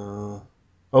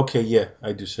 Okay, yeah,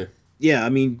 I do see. Yeah, I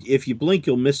mean, if you blink,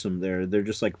 you'll miss them. They're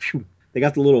just like phew. They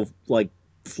got the little like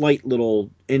flight little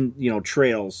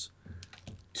trails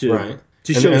to right.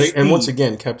 To show speed. And once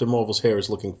again, Captain Marvel's hair is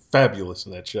looking fabulous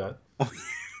in that shot.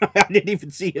 I didn't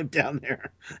even see him down there.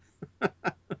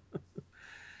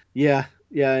 Yeah.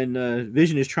 Yeah, and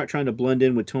Vision is trying to blend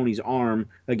in with Tony's arm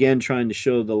again, trying to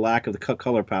show the lack of the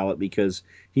color palette because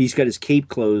he's got his cape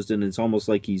closed and it's almost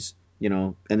like he's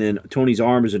and then Tony's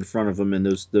arm is in front of him and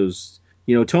those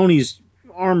Tony's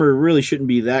armor really shouldn't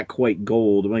be that quite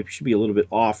gold. It might should be a little bit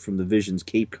off from the Vision's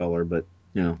cape color, but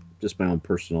just my own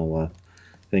personal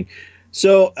thing.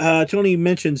 So Tony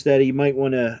mentions that he might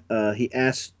want to. He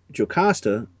asks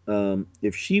Jocasta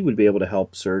if she would be able to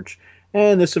help search,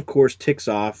 and this, of course, ticks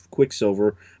off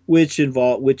Quicksilver, which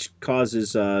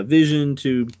causes Vision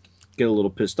to get a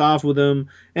little pissed off with him,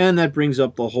 and that brings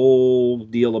up the whole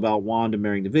deal about Wanda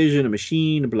marrying the Vision, a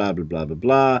machine, blah blah blah blah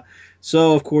blah.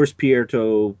 So, of course,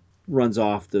 Pietro runs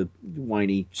off, the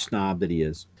whiny snob that he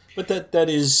is. But that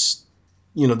is,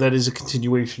 that is a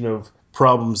continuation of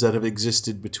problems that have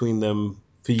existed between them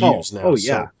for years now. Oh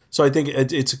yeah. So I think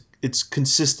it's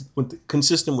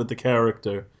consistent with the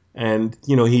character, and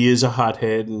he is a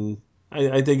hothead, and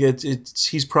I think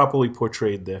he's properly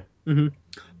portrayed there. Mm-hmm.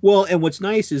 Well, and what's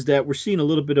nice is that we're seeing a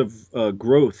little bit of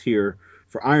growth here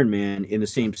for Iron Man in the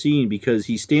same scene, because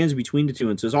he stands between the two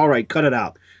and says, "All right, cut it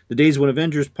out. The days when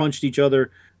Avengers punched each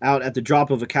other out at the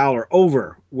drop of a cow are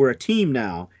over. We're a team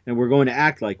now, and we're going to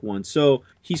act like one." So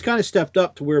he's kind of stepped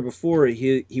up to where before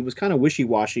he was kind of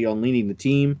wishy-washy on leading the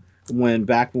team when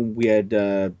we had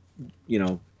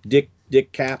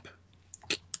Dick Cap,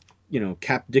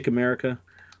 Cap Dick America,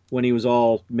 when he was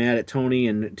all mad at Tony,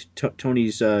 and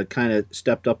Tony's kind of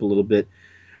stepped up a little bit.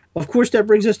 Of course, that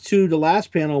brings us to the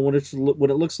last panel when it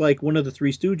looks like one of the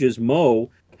Three Stooges, Mo,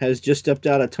 has just stepped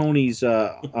out of Tony's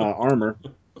armor.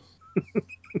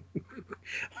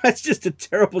 That's just a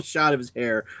terrible shot of his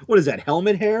hair. What is that,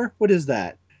 helmet hair? What is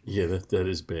that? Yeah, that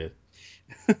is bad.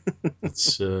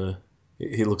 It's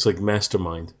he looks like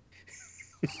Mastermind.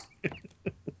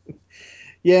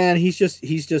 Yeah, and he's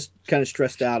just kind of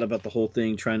stressed out about the whole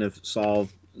thing, trying to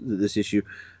solve this issue.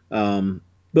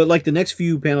 But like the next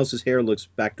few panels, his hair looks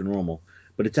back to normal.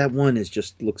 But it's that one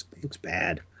just looks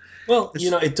bad. Well,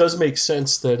 it does make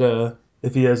sense that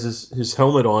if he has his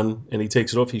helmet on and he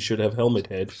takes it off, he should have helmet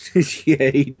head.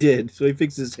 Yeah, he did. So he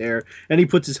fixes his hair and he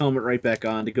puts his helmet right back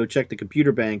on to go check the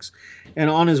computer banks. And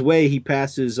on his way, he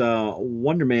passes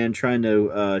Wonder Man trying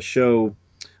to show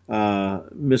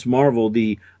Miss Marvel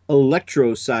the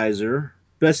Electrosizer.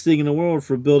 Best thing in the world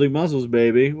for building muscles,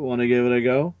 baby. Want to give it a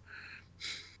go?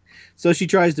 So she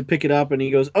tries to pick it up, and he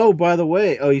goes, "Oh, by the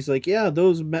way," he's like, "Yeah,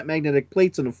 those magnetic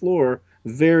plates on the floor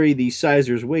vary the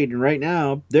sizer's weight, and right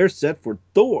now they're set for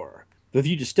Thor. But if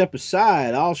you just step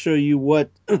aside, I'll show you what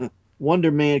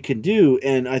Wonder Man can do,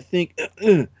 and I think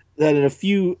that in a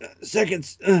few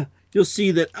seconds you'll see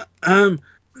that I'm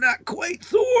not quite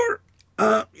Thor.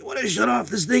 You want to shut off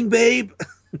this thing, babe?"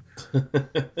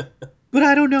 "But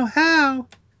I don't know how."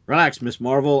 "Relax, Miss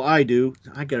Marvel. I do.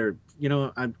 I got her.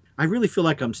 I really feel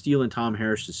like I'm stealing Tom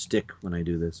Harris's stick when I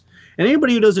do this. And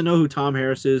anybody who doesn't know who Tom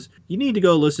Harris is, you need to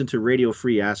go listen to Radio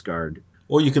Free Asgard.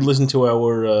 Or you could listen to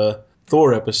our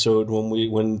Thor episode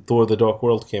when Thor: The Dark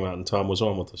World came out and Tom was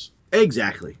on with us.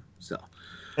 Exactly.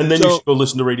 And then you should go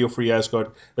listen to Radio Free Asgard,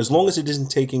 as long as it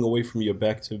isn't taking away from your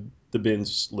back to the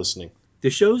bins listening. The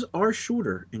shows are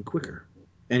shorter and quicker.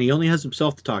 And he only has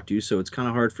himself to talk to, so it's kind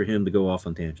of hard for him to go off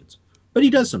on tangents. But he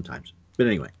does sometimes. But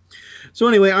anyway. So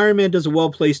anyway, Iron Man does a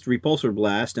well-placed repulsor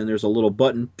blast, and there's a little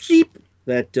button, beep,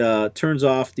 that turns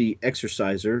off the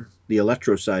exerciser, the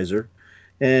electrosizer.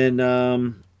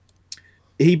 And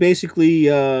he basically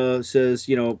says,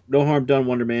 no harm done,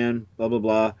 Wonder Man, blah, blah,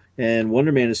 blah. And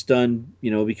Wonder Man is stunned,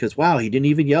 because, wow, he didn't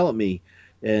even yell at me.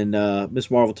 And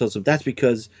Miss Marvel tells him, that's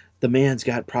because the man's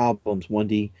got problems,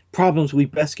 Wendy. Problems we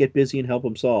best get busy and help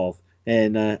him solve.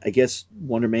 And I guess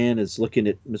Wonder Man is looking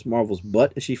at Miss Marvel's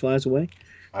butt as she flies away.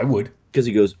 I would. Because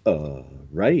he goes,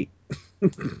 right.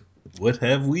 What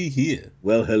have we here?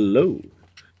 Well, hello.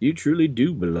 You truly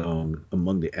do belong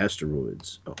among the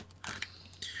asteroids. Oh.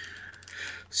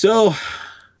 So,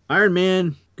 Iron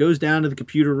Man goes down to the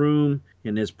computer room,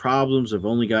 and his problems have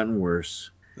only gotten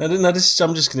worse. Now, I'm just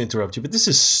going to interrupt you, but this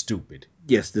is stupid.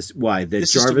 Yes, why?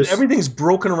 This Jarvis... Everything's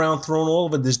broken around, thrown all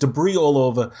over. There's debris all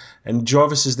over, and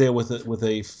Jarvis is there with a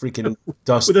freaking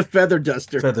duster. With a feather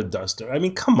duster. Feather duster. I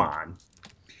mean, come on.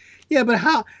 Yeah, but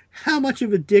how much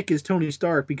of a dick is Tony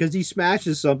Stark? Because he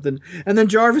smashes something, and then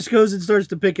Jarvis goes and starts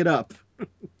to pick it up.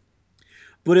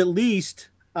 But at least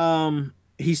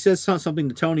he says something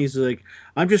to Tony. He's like,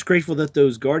 I'm just grateful that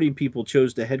those Guardian people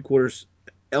chose the headquarters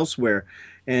elsewhere.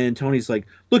 And Tony's like,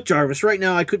 look, Jarvis, right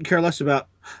now I couldn't care less about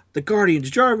the Guardians.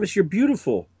 Jarvis, you're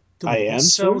beautiful. I am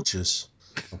soldiers.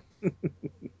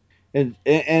 And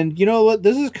you know what?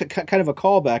 This is kind of a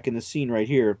callback in the scene right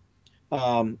here.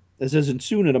 This is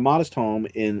soon at a modest home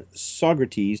in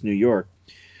Saugerties, New York.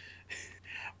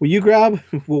 Will you grab?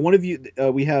 Well, one of you.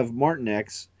 We have Martin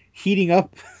X heating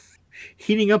up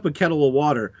a kettle of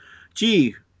water.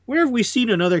 Gee, where have we seen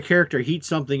another character heat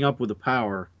something up with a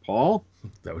power, Paul?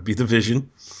 That would be the Vision.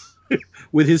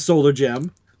 With his solar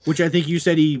gem, which I think you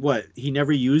said he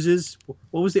never uses.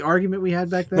 What was the argument we had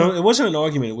back then? No, it wasn't an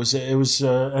argument. It was,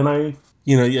 and I,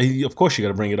 of course you got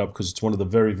to bring it up because it's one of the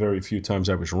very, very few times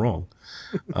I was wrong.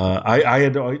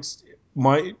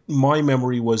 My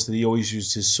memory was that he always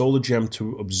used his solar gem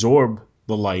to absorb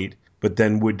the light, but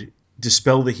then would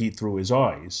dispel the heat through his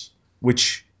eyes,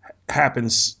 which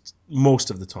happens most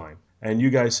of the time. And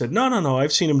you guys said, no,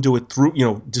 I've seen him do it through,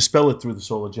 dispel it through the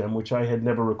solar gem, which I had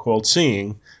never recalled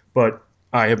seeing, but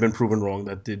I have been proven wrong.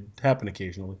 That did happen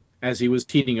occasionally. As he was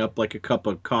heating up like a cup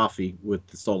of coffee with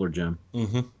the solar gem.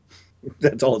 Mm-hmm.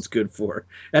 That's all it's good for.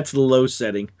 That's the low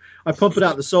setting. I pump it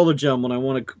out the solar gem when I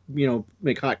want to,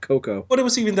 make hot cocoa. But it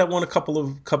was even that one a couple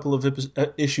of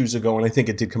issues ago, and I think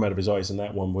it did come out of his eyes in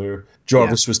that one where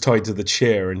Jarvis was tied to the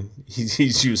chair, and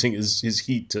he's using his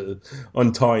heat to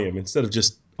untie him instead of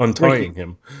just untying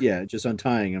him. Yeah, just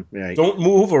untying him. Right. Don't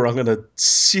move, or I'm going to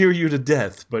sear you to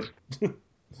death. But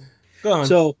go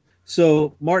on.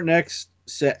 So Martin X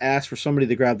asked for somebody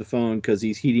to grab the phone because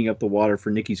he's heating up the water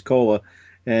for Nikki's cola,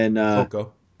 and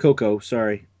Coco,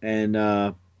 sorry,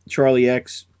 and Charlie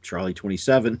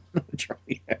 27,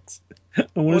 Charlie X. I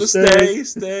want to stay.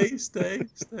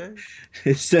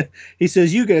 He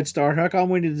says, "You get it, Starhawk. I'm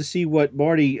waiting to see what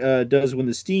Marty does when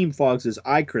the steam fogs his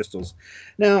eye crystals."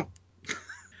 Now,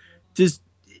 just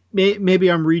maybe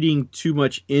I'm reading too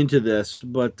much into this,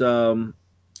 but so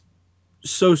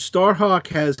Starhawk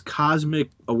has cosmic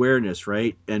awareness,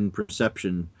 right, and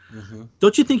perception. Mm-hmm.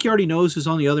 Don't you think he already knows who's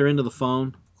on the other end of the phone?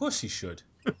 Of course he should.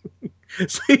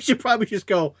 So you should probably just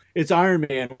go, "It's Iron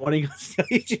Man wanting us."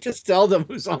 You should just tell them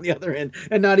who's on the other end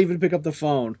and not even pick up the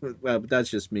phone. Well, but that's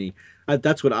just me.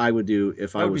 That's what I would do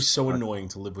if I was. That would be so annoying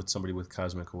to live with somebody with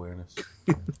cosmic awareness.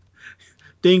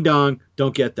 Ding dong,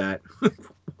 don't get that.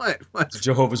 What? It's a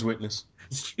Jehovah's Witness.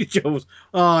 Jehovah's.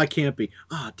 Oh, I can't be.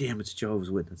 Oh, damn, it's Jehovah's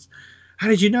Witness. How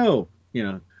did you know?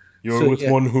 You're with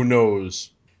one who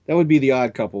knows. That would be the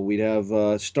odd couple. We'd have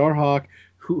Starhawk.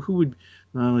 Who would?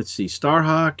 Let's see,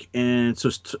 Starhawk, and so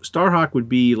Starhawk would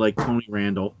be like Tony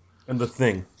Randall. And the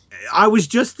Thing. I was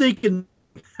just thinking.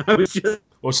 Or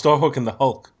Starhawk and the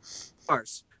Hulk.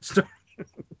 Starhawk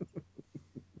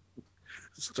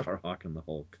and the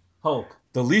Hulk. Hulk.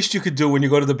 The least you could do when you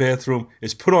go to the bathroom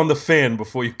is put on the fan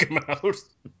before you come out.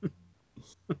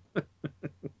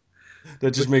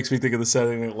 That just makes me think of the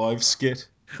Saturday Night Live skit.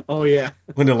 Oh, yeah.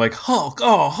 When they're like, Hulk,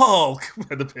 oh, Hulk,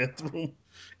 by the bathroom.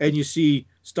 And you see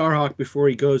Starhawk before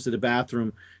he goes to the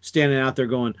bathroom standing out there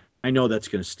going, "I know that's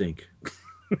going to stink."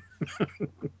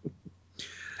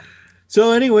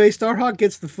 So anyway, Starhawk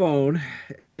gets the phone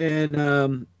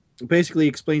and basically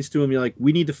explains to him,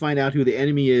 we need to find out who the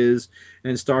enemy is.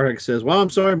 And Starhawk says, "Well,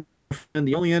 I'm sorry, and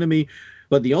the only enemy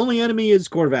is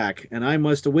Korvac, and I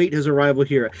must await his arrival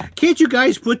here." Can't you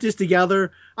guys put this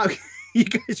together? You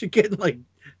guys are getting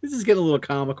this is getting a little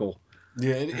comical.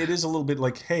 Yeah, it is a little bit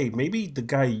like, hey, maybe the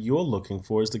guy you're looking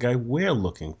for is the guy we're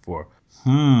looking for.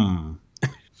 And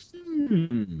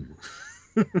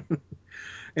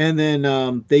then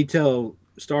they tell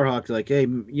Starhawk, hey,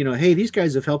 hey, these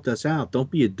guys have helped us out. Don't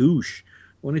be a douche.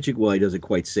 Why don't you? Well, he doesn't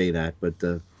quite say that, but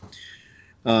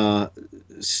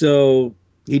so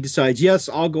he decides, yes,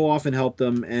 I'll go off and help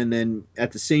them. And then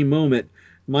at the same moment,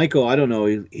 Michael, I don't know.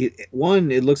 It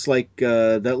looks like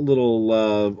that little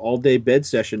all-day bed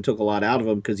session took a lot out of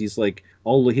him because he's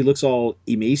he looks all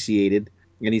emaciated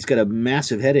and he's got a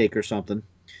massive headache or something.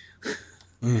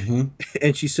 Mm-hmm.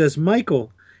 And she says,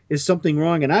 "Michael, is something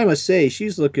wrong?" And I must say,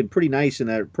 she's looking pretty nice in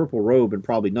that purple robe and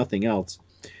probably nothing else.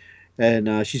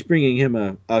 And she's bringing him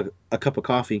a cup of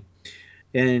coffee.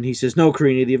 And he says, "No,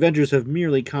 Karina, the Avengers have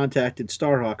merely contacted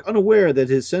Starhawk, unaware that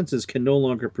his senses can no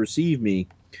longer perceive me."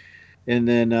 And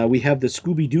then we have the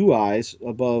Scooby-Doo eyes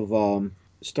above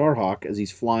Starhawk as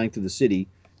he's flying through the city.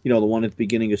 The one at the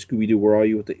beginning of Scooby-Doo, "Where are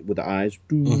you?" with the eyes.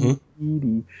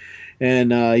 Mm-hmm.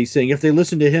 And he's saying, "If they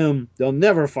listen to him, they'll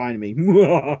never find me."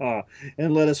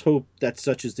 And let us hope that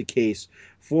such is the case.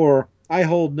 For I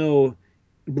hold no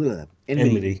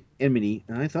enmity.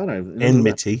 I thought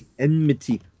enmity.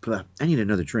 Enmity. I need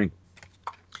another drink.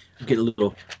 I'm getting a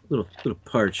little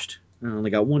parched. I only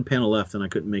got one panel left, and I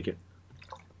couldn't make it.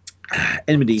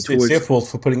 Enmity towards. It's their fault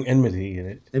for putting enmity in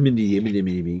it.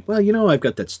 Enmity. Well, I've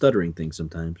got that stuttering thing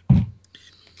sometimes.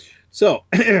 So,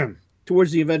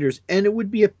 towards the Avengers, and it would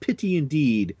be a pity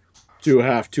indeed to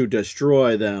have to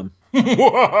destroy them.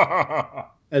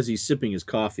 as he's sipping his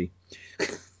coffee.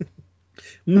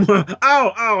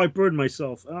 Ow, I burned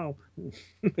myself. Ow.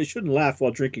 I shouldn't laugh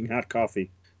while drinking hot coffee.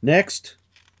 Next,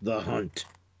 The Hunt.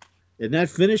 And that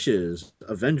finishes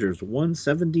Avengers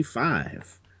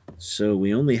 175. So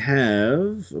we only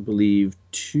have, I believe,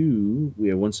 2. We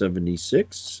have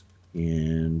 176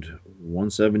 and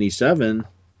 177.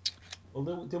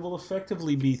 Well, there will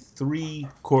effectively be 3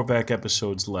 Korvac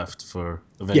episodes left for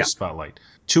Avengers Spotlight.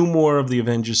 2 more of the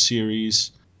Avengers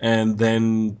series, and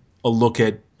then a look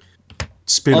at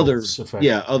spin-offs.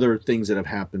 Other things that have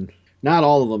happened. Not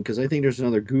all of them, because I think there's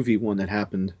another goofy one that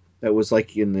happened that was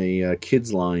like in the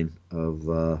kids line of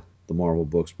the Marvel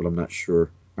books, but I'm not sure.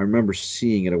 I remember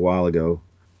seeing it a while ago.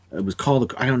 It was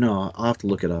called, I don't know, I'll have to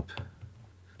look it up.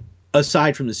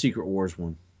 Aside from the Secret Wars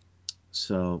one.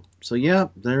 So yeah,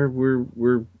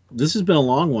 this has been a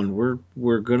long one. We're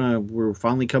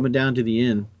finally coming down to the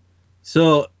end.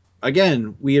 So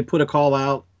again, we had put a call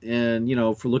out and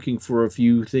for looking for a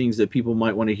few things that people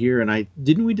might want to hear, and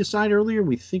didn't we decide earlier?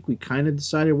 We think we kind of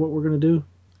decided what we're going to do.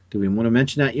 Do we want to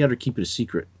mention that yet or keep it a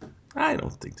secret? I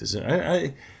don't think there's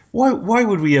why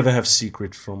would we ever have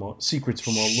secrets from our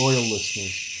loyal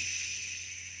listeners?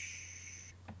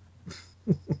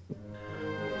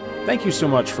 Thank you so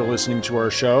much for listening to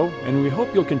our show, and we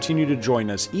hope you'll continue to join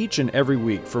us each and every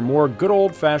week for more good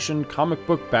old-fashioned comic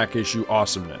book back issue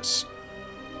awesomeness.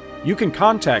 You can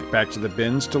contact Back to the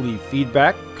Bins to leave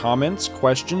feedback, comments,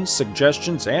 questions,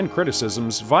 suggestions, and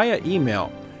criticisms via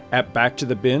email at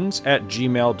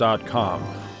backtothebins@gmail.com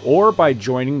or by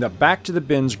joining the Back to the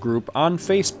Bins group on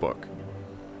Facebook.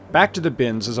 Back to the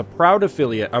Bins is a proud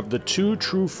affiliate of the Two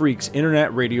True Freaks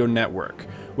Internet Radio Network,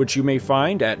 which you may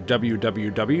find at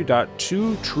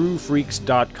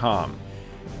www.twotruefreaks.com.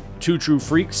 Two True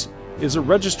Freaks is a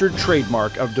registered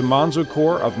trademark of DiManzo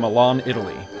Corps of Milan,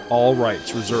 Italy. All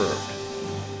rights reserved.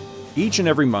 Each and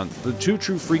every month, the Two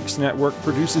True Freaks Network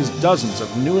produces dozens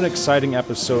of new and exciting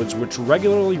episodes which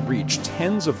regularly reach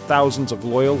tens of thousands of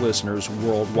loyal listeners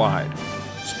worldwide.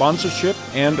 Sponsorship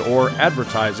and/or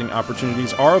advertising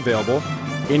opportunities are available.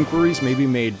 Inquiries may be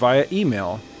made via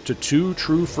email to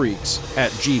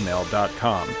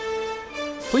twotruefreaks@gmail.com.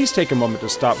 Please take a moment to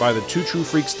stop by the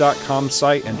twotruefreaks.com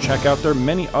site and check out their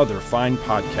many other fine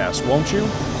podcasts, won't you?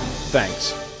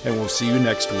 Thanks, and we'll see you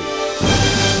next week.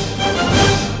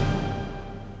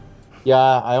 Yeah,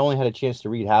 I only had a chance to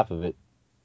read half of it.